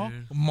 Paul,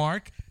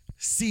 Mark,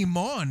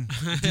 Simon.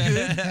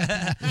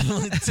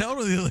 Dude.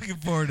 Totally looking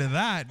forward to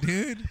that,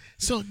 dude.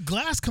 So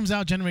Glass comes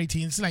out January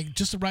 18th. It's like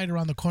just right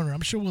around the corner.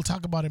 I'm sure we'll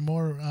talk about it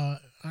more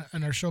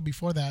on our show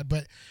before that.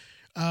 But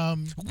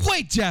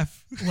wait,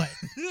 Jeff. What?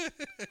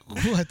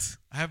 What?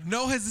 I have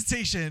no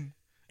hesitation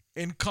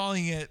in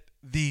calling it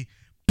the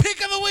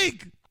pick of the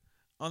week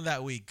on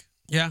that week.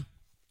 Yeah.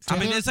 I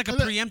mean, it's like a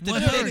preemptive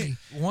pick.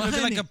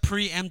 It's like a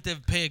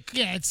preemptive pick.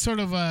 Yeah, it's sort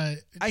of a...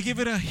 I give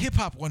it a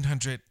hip-hop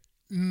 100.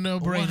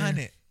 No-brainer.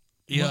 100.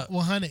 Yeah.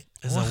 100.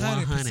 It's a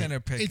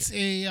 100% pick. It's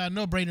a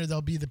no-brainer.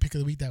 That'll be the pick of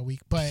the week that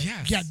week. But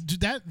yeah, dude,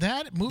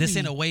 that movie... This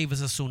ain't a wave.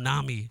 It's a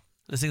tsunami.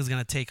 This thing is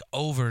going to take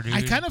over, dude.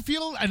 I kind of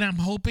feel, and I'm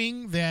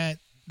hoping that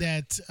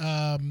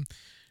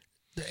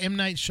the M.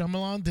 Night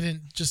Shyamalan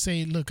didn't just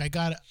say, "Look, I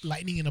got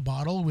lightning in a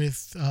bottle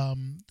with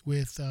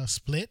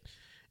Split,"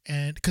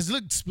 and because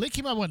look, Split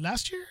came out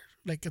last year,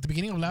 like at the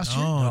beginning of last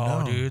year.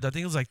 No, dude, I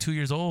think it was like 2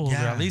 years old, or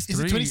at least Is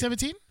 3. it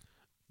 2017?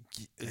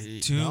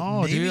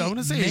 No, maybe, dude, I want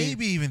to say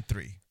maybe even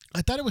 3.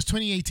 I thought it was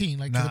 2018,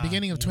 like the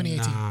beginning of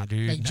 2018. Nah,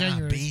 dude. Like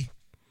January. B.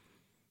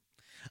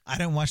 I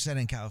didn't watch that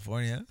in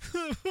California.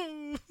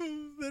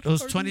 It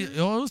was 20.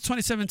 Oh, it was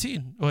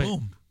 2017. Wait.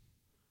 Boom.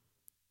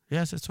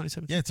 Yeah, it says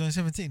 2017. Yeah,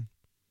 2017.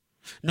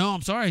 No,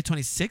 I'm sorry,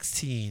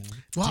 2016.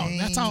 Wow,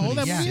 that's how old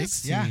that movie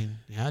is? 2016.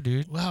 Yeah,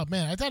 dude. Wow,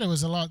 man, I thought it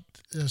was a lot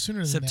sooner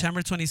than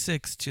September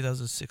 26,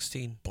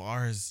 2016.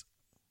 Bars.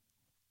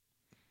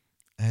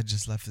 I had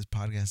just left this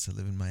podcast to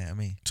live in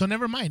Miami. that. So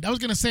never mind. I was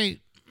gonna say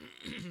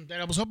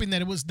that I was hoping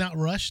that it was not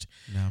rushed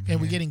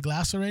and we're getting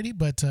glass already,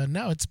 but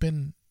no, it's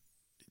been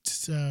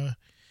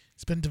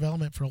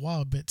development for a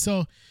while. But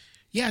so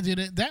yeah,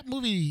 dude, that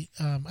movie,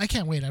 I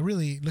can't wait. I'm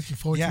really looking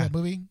forward to that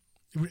movie.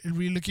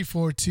 Really looking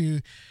forward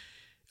to.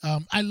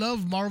 I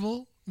love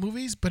Marvel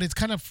movies, but it's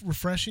kind of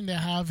refreshing to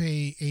have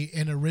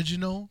an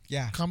original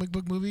comic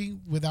book movie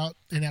without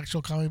an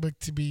actual comic book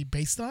to be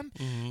based on.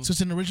 Mm-hmm. So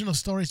it's an original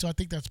story. So I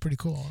think that's pretty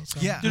cool. So,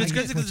 dude, it's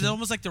crazy because it's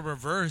almost like the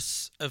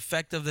reverse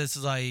effect of this,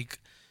 like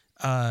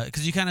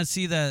because you kind of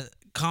see that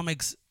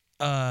comics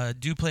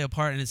do play a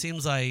part, and it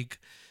seems like.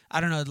 I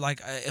don't know,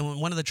 like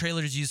in one of the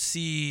trailers, you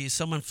see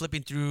someone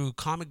flipping through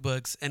comic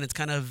books, and it's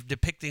kind of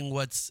depicting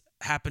what's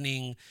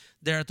happening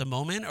there at the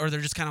moment, or they're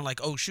just kind of like,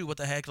 oh shoot, what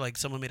the heck, like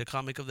someone made a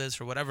comic of this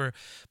or whatever.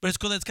 But it's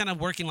cool that it's kind of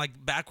working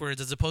like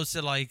backwards, as opposed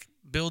to like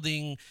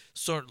building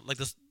from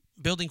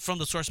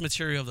the source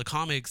material of the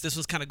comics. This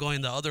was kind of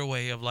going the other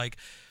way of like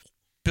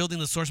building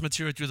the source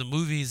material through the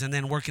movies and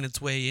then working its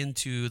way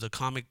into the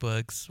comic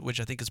books, which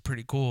I think is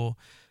pretty cool.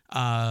 So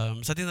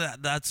I think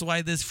that's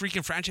why this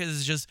freaking franchise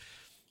is just.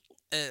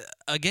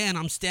 Again,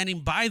 I'm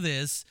standing by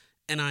this,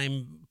 and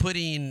I'm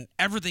putting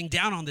everything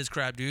down on this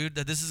crap, dude,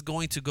 that this is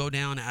going to go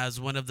down as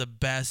one of the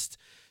best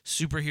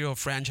superhero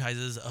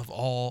franchises of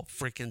all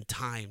freaking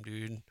time,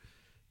 dude.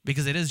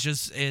 Because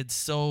it's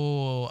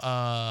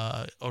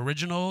so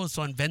original,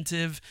 so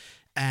inventive,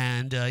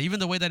 and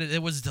even the way that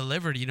it was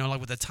delivered, like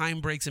with the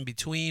time breaks in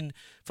between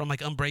from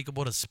like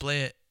Unbreakable to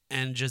Split,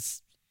 and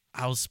just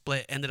how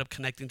Split ended up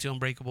connecting to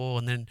Unbreakable,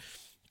 and then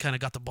kind of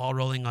got the ball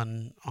rolling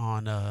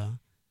on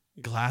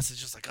Glass. Is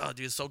just like, oh,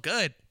 dude, it's so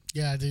good.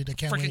 Yeah, dude, I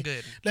can't wait.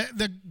 Good.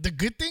 The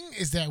good thing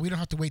is that we don't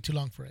have to wait too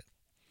long for it.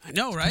 I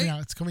know, right?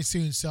 It's coming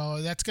soon,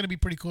 so that's gonna be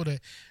pretty cool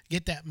to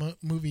get that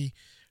movie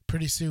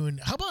pretty soon.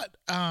 How about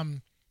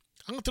I'm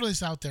gonna throw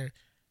this out there.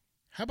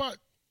 How about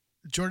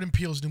Jordan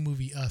Peele's new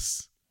movie,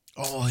 Us?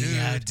 Oh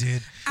yeah,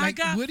 dude. Like, I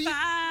got Woody?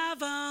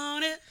 5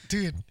 on it,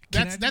 dude.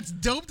 That's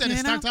dope. That it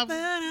starts off.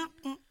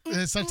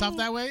 It starts off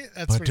that way.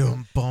 That's pretty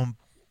cool.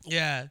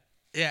 Yeah.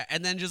 Yeah,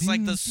 and then just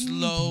like the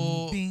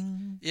slow,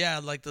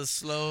 like the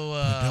slow,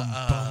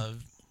 I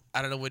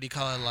don't know, what do you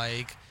call it,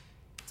 like,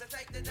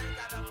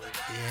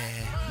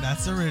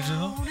 that's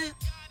original.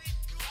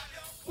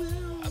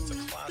 That's a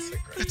classic,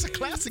 right? It's a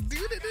classic,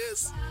 dude, it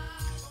is.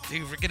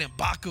 Dude, we're getting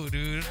Baku,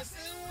 dude.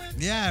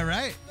 Yeah,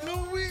 right?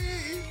 No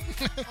way.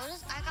 I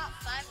got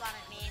 5 on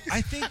it, man.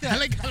 I think that... I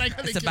like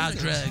it's about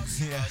drugs.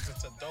 Yeah.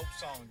 It's a dope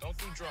song. Don't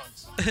do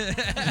drugs.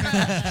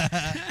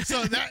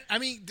 So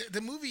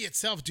the movie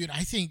itself, dude,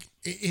 I think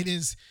it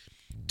is,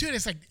 dude.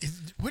 It's like,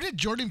 where did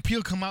Jordan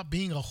Peele come out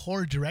being a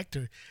horror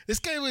director? This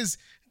guy was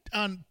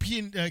on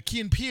Key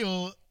and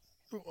Peele,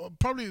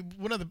 probably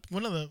one of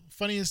the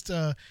funniest,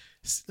 what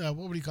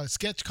would you call it,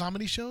 sketch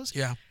comedy shows.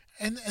 Yeah.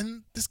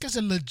 And this guy's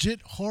a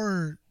legit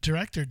horror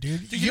director,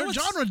 dude. Your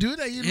genre, dude,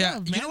 that you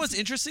love, man. You know what's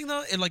interesting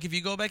though? And like if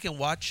you go back and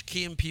watch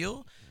Key and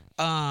Peele,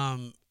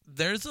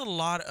 there's a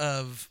lot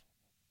of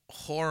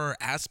horror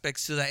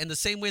aspects to that. In the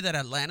same way that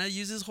Atlanta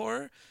uses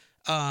horror,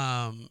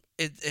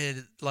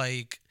 it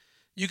like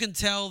you can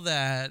tell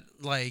that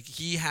like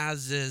he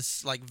has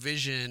this like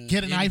vision. He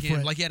had an eye for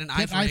it. Like he had an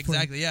eye for it.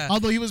 Exactly. Yeah.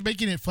 Although he was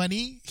making it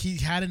funny, he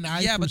had an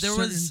eye for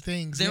certain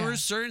things. There were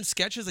certain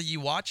sketches that you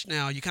watch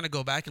now. You kind of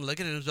go back and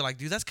look at it and be like,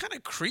 dude, that's kind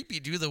of creepy,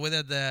 dude. The way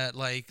that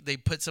like they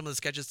put some of the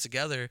sketches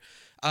together.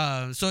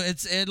 So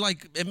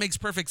it makes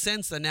perfect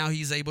sense that now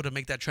he's able to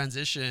make that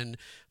transition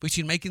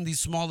between making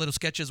these small little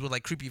sketches with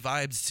like creepy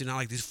vibes to now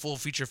like these full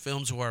feature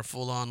films who are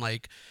full on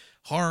like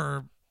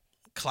horror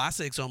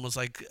classics almost.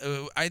 Like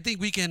I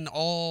think we can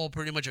all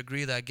pretty much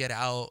agree that Get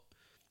Out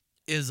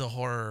is a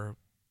horror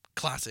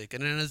classic,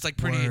 and then it's like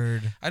pretty.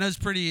 Word. I know it's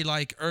pretty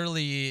like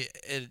early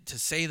to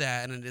say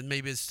that, and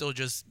maybe it's still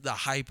just the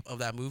hype of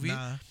that movie.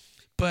 Nah.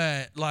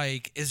 But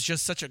like, it's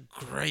just such a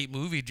great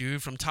movie,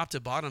 dude. From top to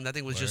bottom, that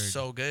thing was just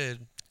so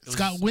good. It's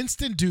got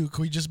Winston Duke,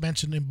 who we just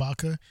mentioned in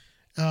Baca.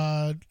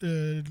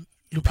 Lupita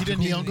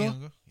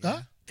Nyong'o.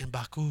 Yeah.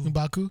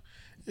 M'Baku.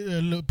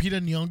 Lupita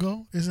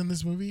Nyong'o is in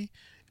this movie.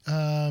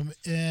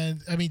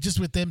 And I mean, just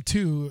with them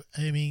too,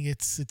 I mean,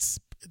 it's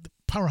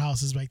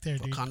powerhouses right there,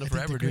 dude. Wakanda I think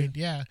forever, they're great. dude.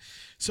 Yeah.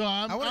 So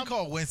I wouldn't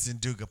call Winston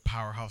Duke a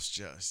powerhouse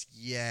just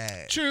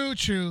yet. True.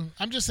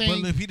 I'm just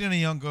saying. But Lupita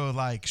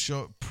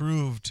Nyong'o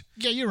proved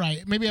Yeah, you're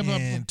right. Maybe I'm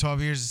in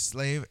 12 Years a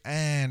Slave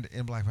and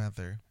in Black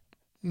Panther.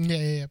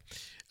 Yeah.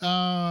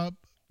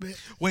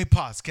 Wait,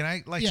 pause. Can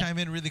I Yeah. chime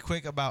in really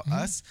quick about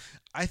us?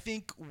 I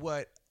think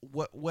what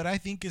I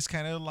think is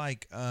kind of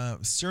like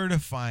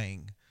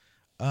certifying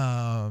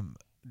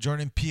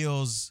Jordan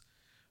Peele's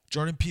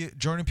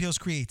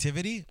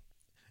creativity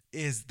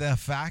is the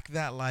fact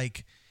that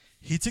like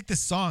he took the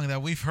song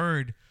that we've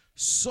heard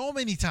so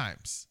many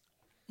times,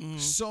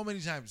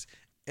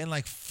 and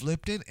like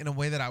flipped it in a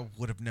way that I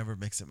would have never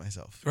mixed it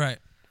myself. Right.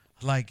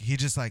 Like he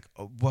just like,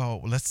 oh,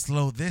 well, let's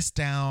slow this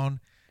down,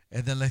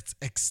 and then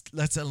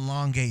let's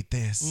elongate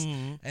this,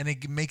 and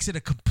it makes it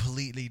a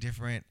completely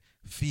different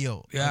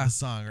feel of the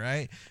song.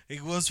 Right?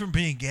 It goes from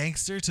being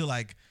gangster to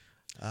like.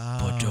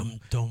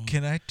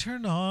 Can I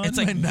turn on? It's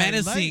like my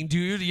menacing, nightlight?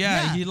 dude.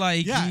 Yeah,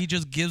 he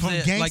just gives From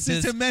it gangster like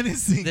this to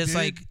menacing, this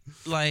dude.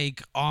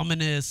 like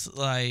ominous,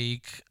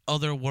 like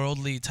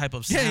otherworldly type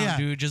of sound, Yeah.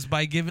 dude. Just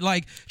by giving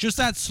like just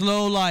that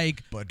slow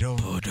like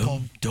Ba-dum,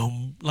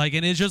 like,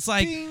 and it's just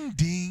like ding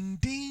ding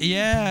ding.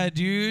 yeah, ding.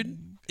 dude.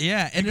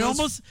 Yeah, and it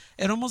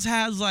almost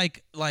has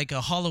like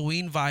a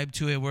Halloween vibe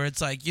to it, where it's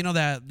like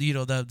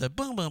the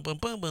boom boom boom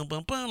boom boom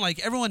boom boom, like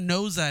everyone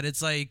knows that it's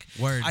like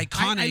Word.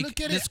 iconic. I look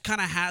at this it- kind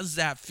of has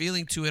that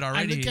feeling to it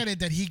already. I look at it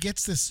that he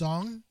gets this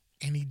song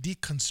and he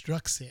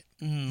deconstructs it.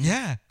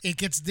 Yeah. It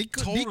gets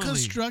Totally.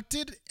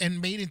 deconstructed and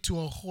made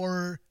into a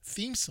horror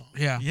theme song.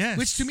 Yeah, Yes.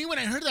 Which to me, when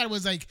I heard that, I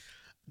was like,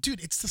 dude,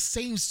 it's the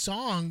same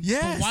song.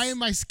 Yes. But why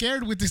am I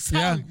scared with this song?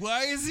 Yeah.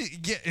 Why is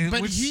it? Yeah.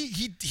 But which-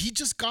 he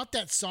just got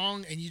that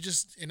song,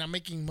 and I'm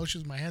making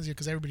motions with my hands here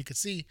because everybody could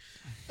see.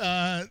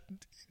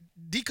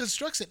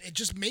 Deconstructs it. It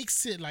just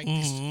makes it like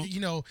this,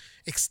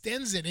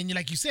 extends it, and you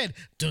like you said,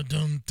 dun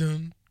dun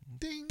dun.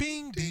 Ding,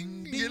 Bing,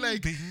 ding. bing, You're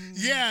like, bing.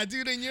 yeah,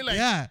 dude, and you're like,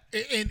 Yeah.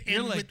 and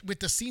You're like- with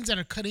the scenes that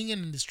are cutting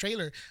in this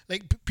trailer,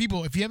 like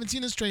people, if you haven't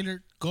seen this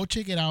trailer, go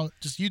check it out.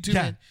 Just YouTube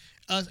Yeah. it,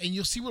 and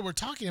you'll see what we're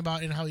talking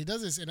about and how he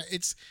does this. And I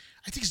think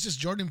it's just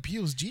Jordan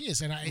Peele's genius.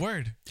 And I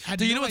Word. had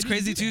Do you no know what's idea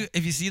he crazy did too? that.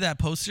 If you see that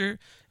poster,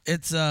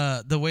 it's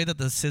the way that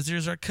the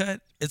scissors are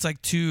cut. It's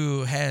like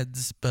two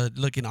heads, but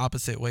looking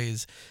opposite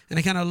ways, and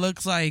it kind of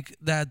looks like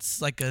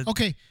that's like a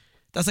Okay,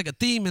 that's like a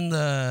theme in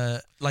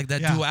the like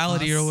that Yeah.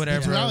 duality or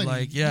whatever. duality.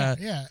 Like yeah.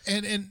 yeah.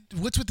 And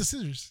what's with the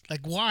scissors?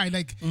 Like why?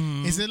 Like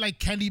is it like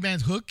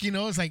Candyman's hook?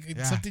 It's like it's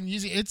Yeah. something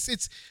using. It's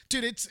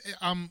dude. It's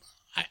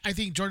I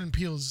think Jordan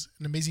Peele's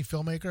an amazing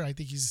filmmaker. I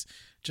think he's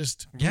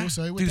just Yeah.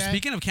 so with Dude, that.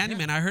 speaking of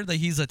Candyman, I heard that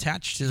he's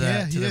attached to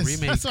that he to the is.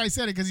 remake. That's why I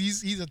said it because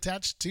he's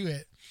attached to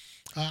it.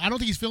 I don't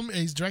think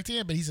he's directing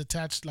it, but he's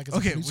attached like as a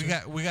Okay,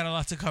 producer. we got a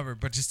lot to cover,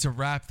 but just to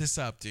wrap this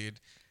up, dude,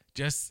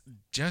 just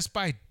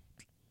by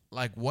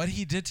like what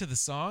he did to the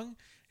song,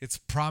 it's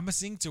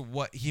promising to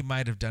what he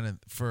might have done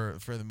for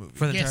the movie.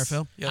 For the entire Yes,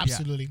 film? Yep.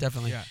 absolutely.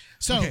 Definitely. yeah.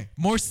 So Okay,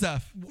 more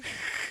stuff.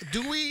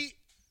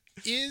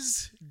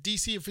 is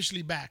DC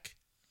officially back?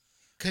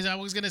 Because I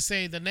was gonna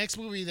say the next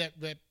movie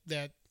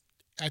that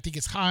I think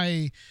is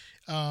high.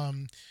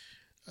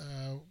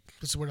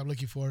 What's the word I'm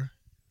looking for?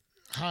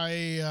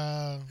 High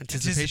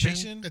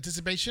Anticipation?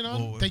 anticipation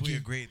on. Oh, if Thank we you.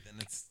 agree, then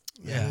it's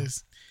Yeah. It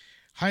is.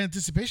 High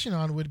anticipation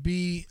on would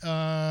be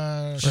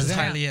Was Shazam.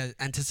 highly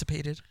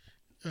anticipated.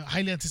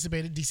 Highly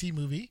anticipated DC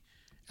movie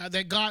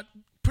that got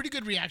pretty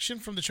good reaction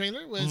from the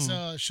trailer was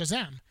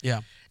Shazam.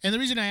 Yeah. And the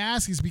reason I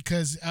ask is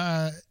because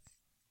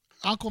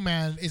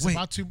Aquaman is Wait.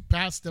 about to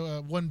pass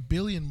the 1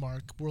 billion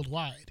mark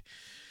worldwide.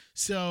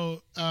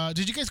 So,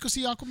 did you guys go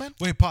see Aquaman?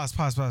 Wait, pause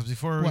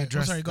before we What?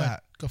 address Sorry, go that. ahead.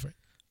 Go for it.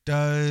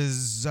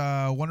 Does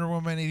Wonder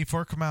Woman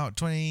 84 come out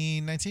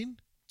 2019?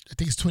 I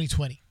think it's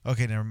 2020.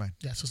 Okay, never mind.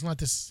 Yeah, so it's not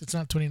this. It's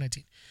not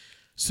 2019.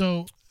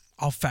 So,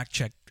 I'll fact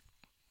check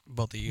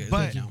both of you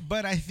guys.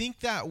 But I think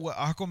that what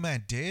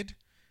Aquaman did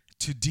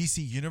to DC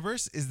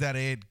Universe is that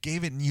it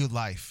gave it new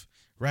life,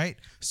 right?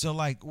 So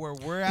like where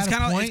we're at It's a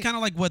point, it's kind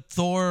of like what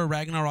Thor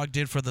Ragnarok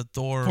did for the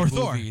Thor for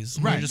movies.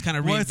 Thor, Where right? it just kind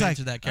of Where it's reinvented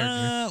like, that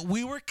character.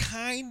 We were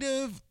kind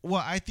of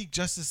I think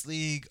Justice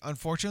League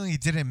unfortunately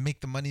didn't make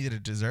the money that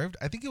it deserved.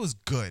 I think it was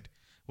good.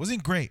 It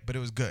wasn't great, but it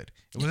was good.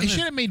 it should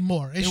have made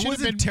more. It should have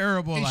wasn't been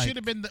terrible, It like- should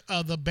have been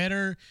the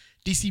better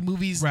DC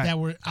movies Right. that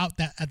were out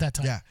at that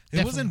time. Yeah, it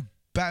Definitely. wasn't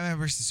Batman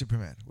versus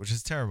Superman, which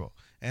is terrible,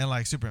 and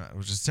like Superman,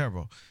 which is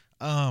terrible.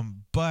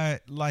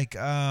 But like,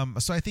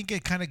 so I think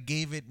it kind of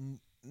gave it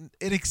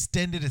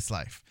extended its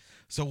life.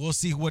 So we'll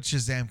see what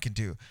Shazam can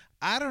do.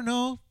 I don't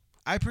know.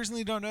 I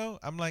personally don't know.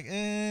 I'm like,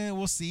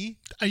 we'll see.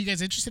 Are you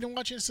guys interested in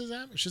watching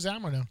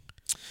Shazam or no?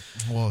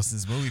 Well,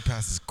 since movie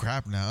pass is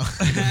crap now.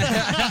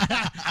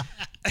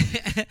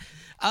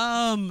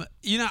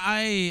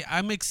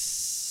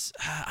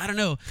 I don't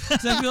know.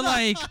 So I feel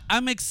like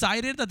I'm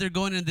excited that they're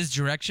going in this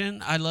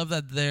direction. I love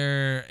that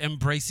they're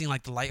embracing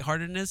like the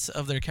lightheartedness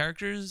of their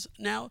characters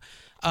now.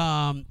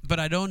 But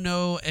I don't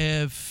know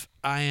if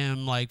I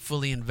am like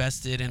fully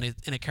invested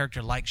in a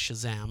character like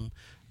Shazam.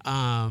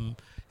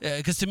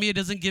 Because to me, it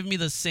doesn't give me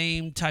the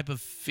same type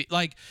of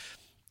like.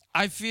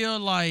 I feel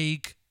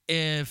like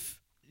if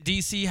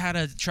DC had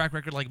a track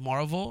record like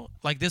Marvel,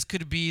 like this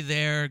could be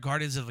their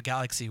Guardians of the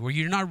Galaxy, where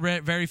you're not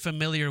very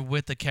familiar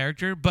with the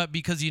character, but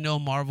because you know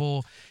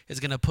Marvel is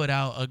gonna put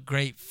out a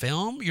great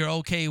film, you're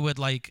okay with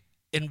like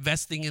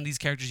investing in these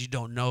characters you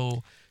don't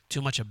know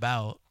too much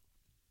about.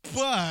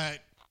 But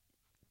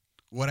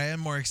what I am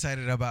more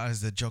excited about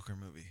is the Joker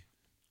movie.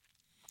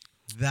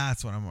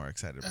 That's what I'm more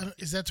excited about.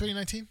 Is that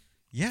 2019?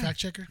 Yeah. Fact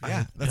checker?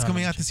 Yeah, that's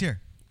coming out this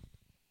year.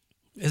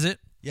 Is it?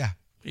 Yeah.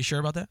 You sure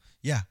about that?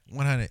 Yeah,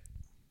 100.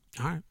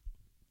 All right.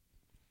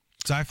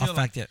 So I feel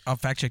I'll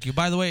fact check you.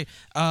 By the way,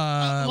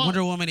 well-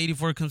 Wonder Woman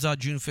 84 comes out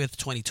June 5th,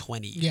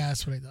 2020. Yeah,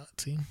 that's what I thought.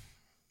 See?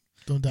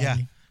 Don't doubt yeah.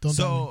 me. Don't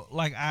doubt me. So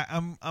like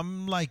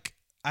I'm like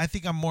I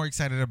think I'm more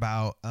excited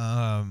about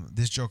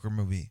this Joker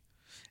movie.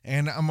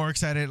 And I'm more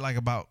excited like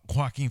about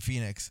Joaquin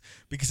Phoenix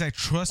because I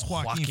trust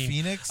Joaquin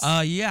Phoenix.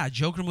 Yeah,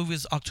 Joker movie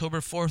is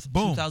October 4th,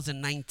 Boom.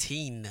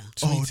 2019.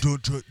 Oh,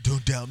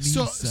 don't doubt me,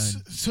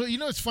 son. So you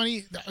know it's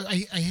funny. I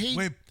hate.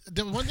 Wait.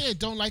 The one thing I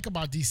don't like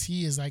about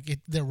DC is like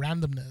their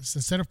randomness.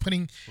 Instead of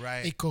putting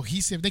Right. a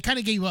cohesive, they kind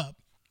of gave up.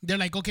 They're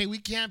like, okay, we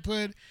can't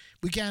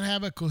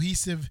have a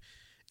cohesive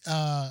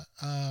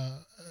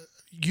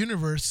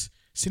universe,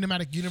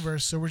 cinematic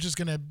universe. So we're just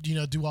gonna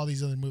do all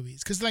these other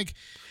movies because like.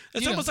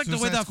 It's you almost know, like the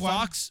way Suicide that Squad?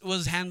 Fox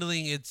was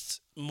handling its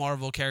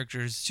Marvel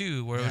characters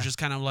too, where it was just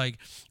kind of like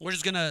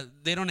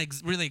they don't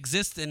really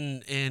exist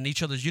in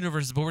each other's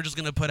universes, but we're just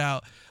gonna put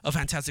out a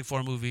Fantastic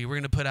Four movie, we're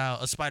gonna put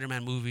out a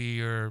Spider-Man movie,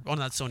 or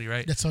that's Sony,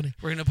 right? That's Sony.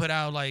 We're gonna put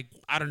out like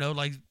I don't know,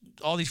 like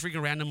all these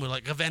freaking random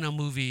like a Venom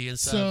movie and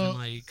stuff. And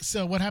like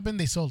So what happened?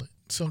 They sold it.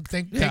 So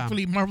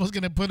thankfully Marvel's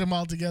gonna put them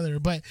all together.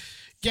 But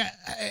yeah,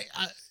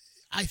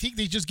 I think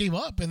they just gave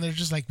up and they're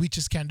just like, we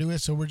just can't do it.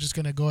 So we're just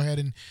gonna go ahead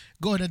and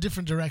go in a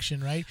different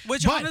direction, right?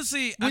 Which But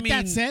honestly, with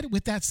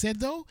that said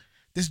though,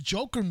 this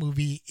Joker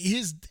movie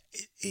is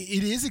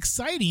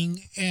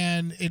exciting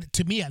and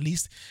to me at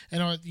least,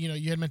 and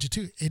you had mentioned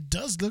too, it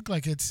does look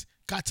like it's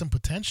got some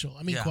potential.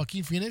 I mean,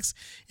 Joaquin Phoenix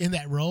in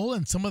that role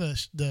and some of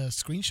the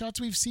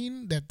screenshots we've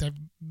seen that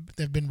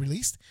have been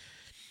released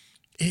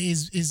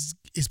is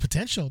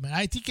potential, man.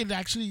 I think it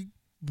actually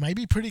might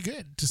be pretty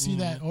good to see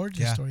that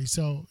origin story.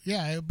 So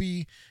yeah, it'll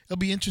be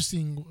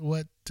interesting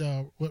what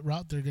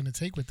route they're gonna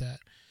take with that.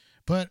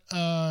 But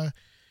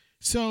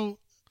so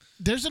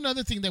there's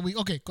another thing that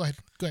go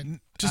ahead.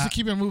 Just to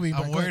keep it moving.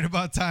 I'm worried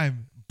about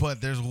time,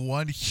 but there's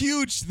one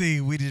huge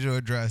thing we need to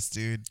address,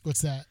 dude.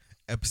 What's that?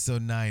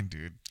 Episode 9,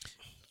 dude.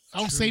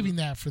 I was saving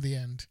that for the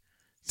end.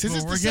 Since Well,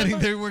 it's we're December-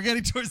 getting there. We're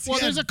getting towards the Well,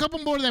 end. there's a couple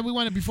more that we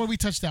wanted before we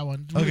touch that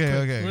one.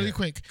 Really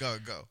quick. Go.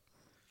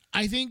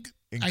 I think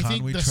In the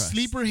Con we trust.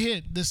 sleeper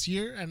hit this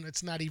year, and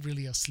it's not even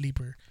really a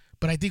sleeper,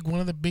 but I think one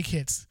of the big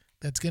hits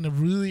that's gonna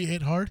really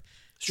hit hard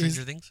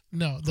Stranger is Things.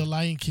 No, the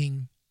Lion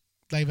King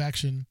live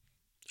action.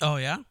 Oh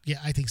yeah. Yeah,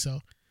 I think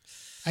so.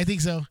 I think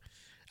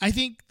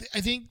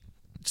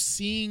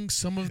seeing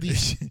some of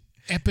these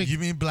epic You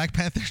mean Black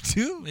Panther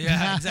 2?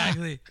 Yeah,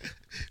 exactly.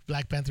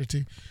 Black Panther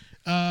 2.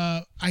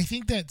 I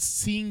think that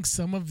seeing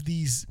some of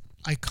these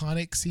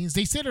iconic scenes,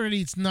 they said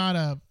already it's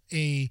not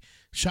a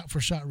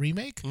shot-for-shot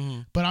remake,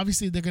 but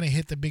obviously they're going to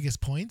hit the biggest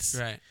points.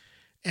 Right.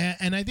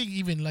 And I think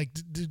even like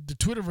the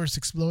Twitterverse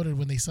exploded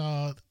when they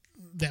saw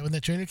that when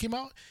that trailer came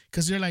out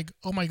because they're like,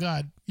 oh my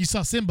God, you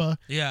saw Simba.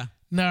 Yeah.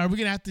 Now, are we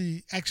going to have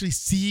to actually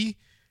see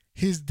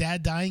his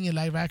dad dying in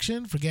live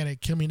action? Forget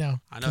it. Kill me now.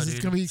 I know, 'Cause dude.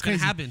 It's going to be It's crazy.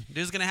 gonna happen. Dude,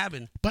 it's gonna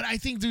happen. But I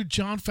think, dude,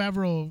 Jon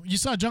Favreau, you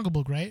saw Jungle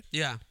Book, right?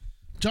 Yeah.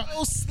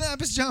 Oh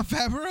snap! It's Jon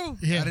Favreau.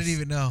 Yes. I didn't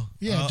even know.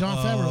 Yeah, Jon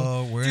Favreau.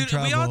 Oh, we're in Dude,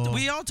 trouble.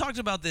 we all talked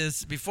about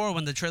this before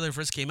when the trailer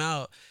first came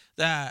out.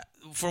 That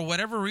for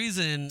whatever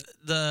reason,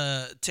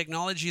 the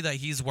technology that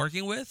he's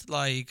working with,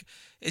 like,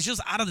 it's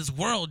just out of this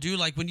world, dude.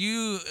 Like when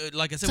you,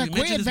 like I said, It's we like way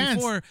mentioned this advanced.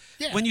 before.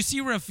 Yeah. When you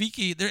see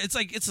Rafiki,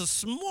 it's a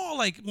small,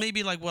 like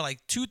maybe like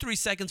 2-3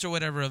 seconds or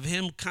whatever of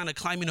him kind of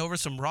climbing over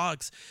some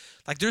rocks.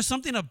 Like there's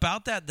something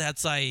about that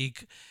that's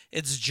like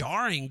it's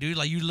jarring, dude.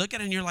 Like you look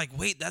at it and you're like,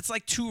 wait, that's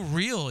like too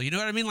real. You know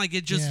what I mean? Like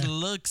it just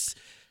looks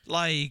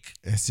like.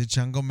 Ese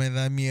chango me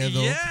da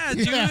miedo. Yeah,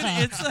 dude. Yeah.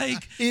 It's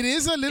like. It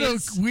is a little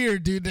It's-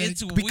 weird, dude.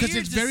 it's because weird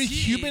it's to very see.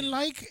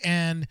 human-like,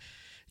 and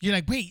you're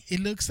like, wait, it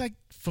looks like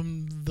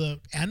from the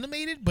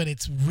animated, but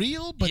it's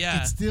real, but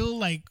Yeah. it's still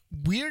like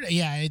weird.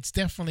 Yeah, it's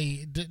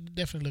definitely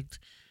looked.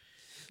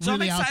 So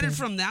really I'm out excited there.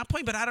 from that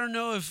point, but I don't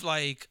know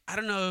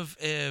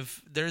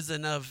if there's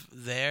enough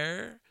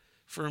there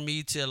for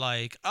me to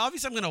like.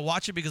 Obviously, I'm gonna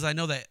watch it because I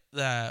know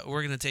that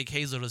we're gonna take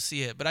Hazel to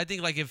see it. But I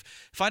think like if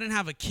I didn't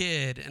have a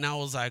kid and I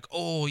was like,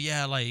 oh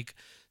yeah, like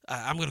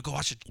I'm gonna go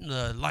watch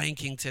the Lion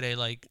King today.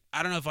 Like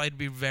I don't know if I'd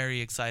be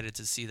very excited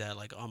to see that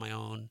like on my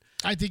own.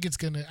 I think it's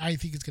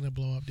gonna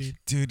blow up, dude.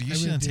 Dude, you I really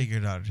shouldn't do. take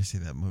your daughter to see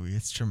that movie.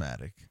 It's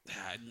traumatic.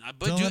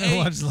 But Don't dude, let her hey,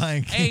 watch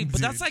Lion King. hey,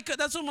 but dude.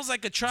 that's almost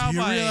like a trial Do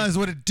you by. realize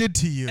what it did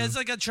to you? It's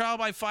like a trial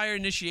by fire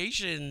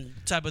initiation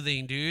type of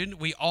thing, dude.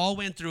 We all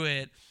went through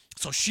it,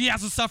 so she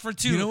has to suffer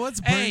too. You know what's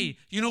Hey,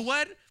 you know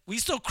what? We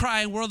still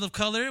cry in World of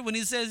Color when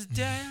he says,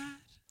 "Dad."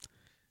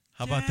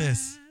 How about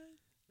this?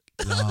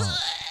 Long,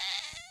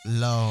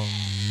 Long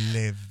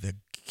live the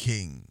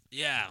king.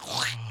 Yeah.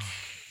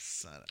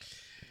 Son of-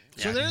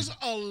 So there's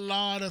a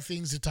lot of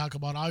things to talk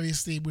about.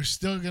 Obviously, we're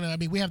still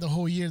we have the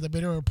whole year. The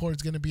Bitter Report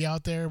is going to be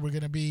out there. We're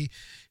going to be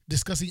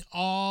discussing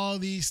all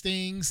these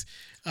things.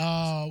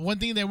 One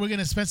thing that we're going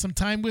to spend some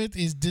time with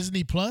is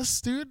Disney Plus,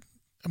 dude.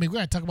 I mean, we're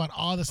going to talk about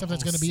all the stuff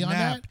that's going to be on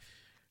that,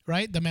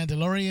 right? The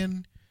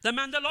Mandalorian. The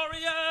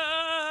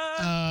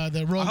Mandalorian.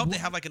 The Rogue. I hope they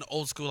have like an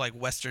old school like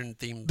Western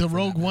theme. The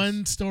Rogue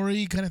One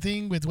story kind of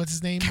thing with what's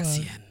his name?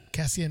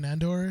 Cassian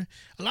Andor.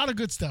 A lot of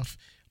good stuff.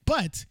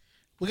 But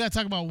we got to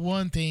talk about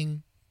one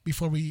thing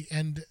before we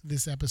end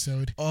this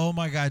episode. Oh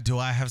my God, do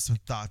I have some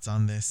thoughts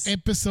on this?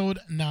 Episode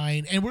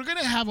 9. And we're going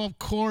to have, of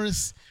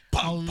course,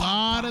 a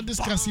lot of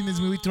discussing this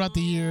movie throughout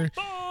the year.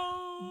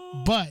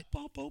 But,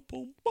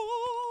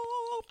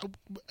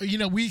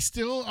 we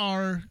still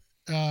are,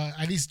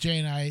 at least Jay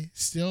and I,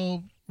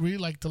 still really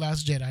like The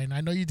Last Jedi. And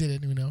I know you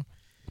didn't, Uno.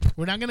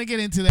 We're not going to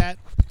get into that.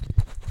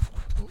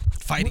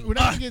 Fighting. We're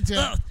not going to get into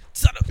that.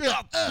 Son of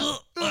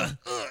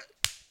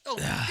Oh,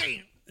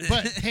 damn.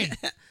 But, hey,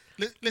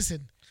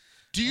 listen.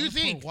 Do you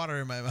think water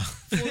in my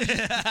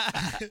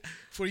mouth?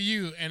 for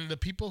you and the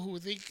people who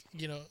think,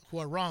 who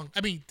are wrong,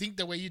 think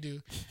the way you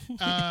do,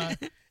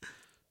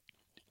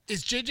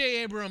 is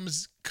J.J.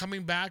 Abrams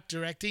coming back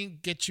directing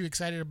get you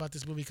excited about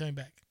this movie coming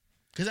back?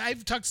 Because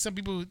I've talked to some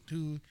people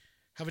who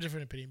have a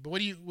different opinion. But what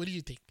do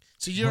you think?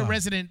 So you're a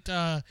resident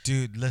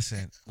dude,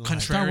 listen.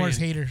 Star Wars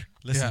hater.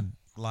 Listen,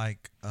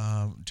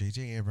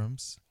 J.J.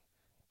 Abrams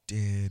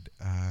did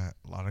a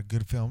lot of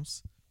good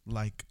films,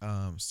 like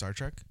Star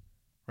Trek,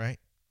 right?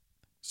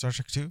 Star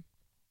Trek 2,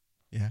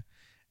 yeah,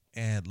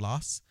 and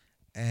Lost,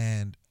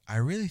 and I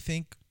really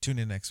think tune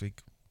in next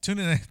week. Tune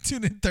in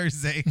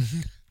Thursday.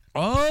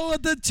 Oh,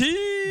 the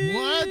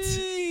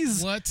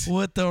tease! What?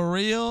 With the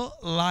real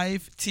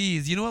life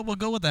tease. You know what? We'll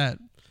go with that.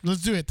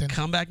 Let's do it then.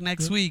 Come back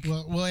next week.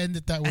 We'll end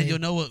it that way. And you'll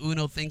know what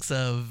Uno thinks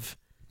of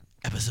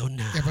episode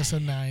 9.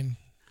 Episode 9.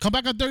 Come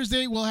back on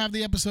Thursday. We'll have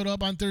the episode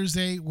up on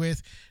Thursday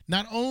with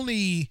not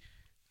only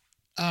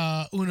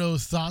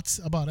Uno's thoughts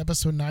about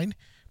episode 9,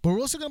 but we're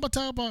also going to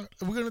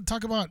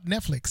talk about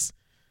Netflix.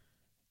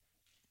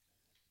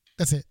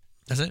 That's it.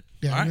 That's it?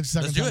 Yeah, all right, let's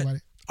do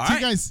it. All See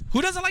right. you guys.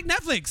 Who doesn't like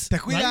Netflix? Te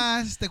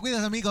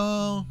cuidas,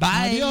 amigo.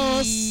 Bye.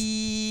 Adios.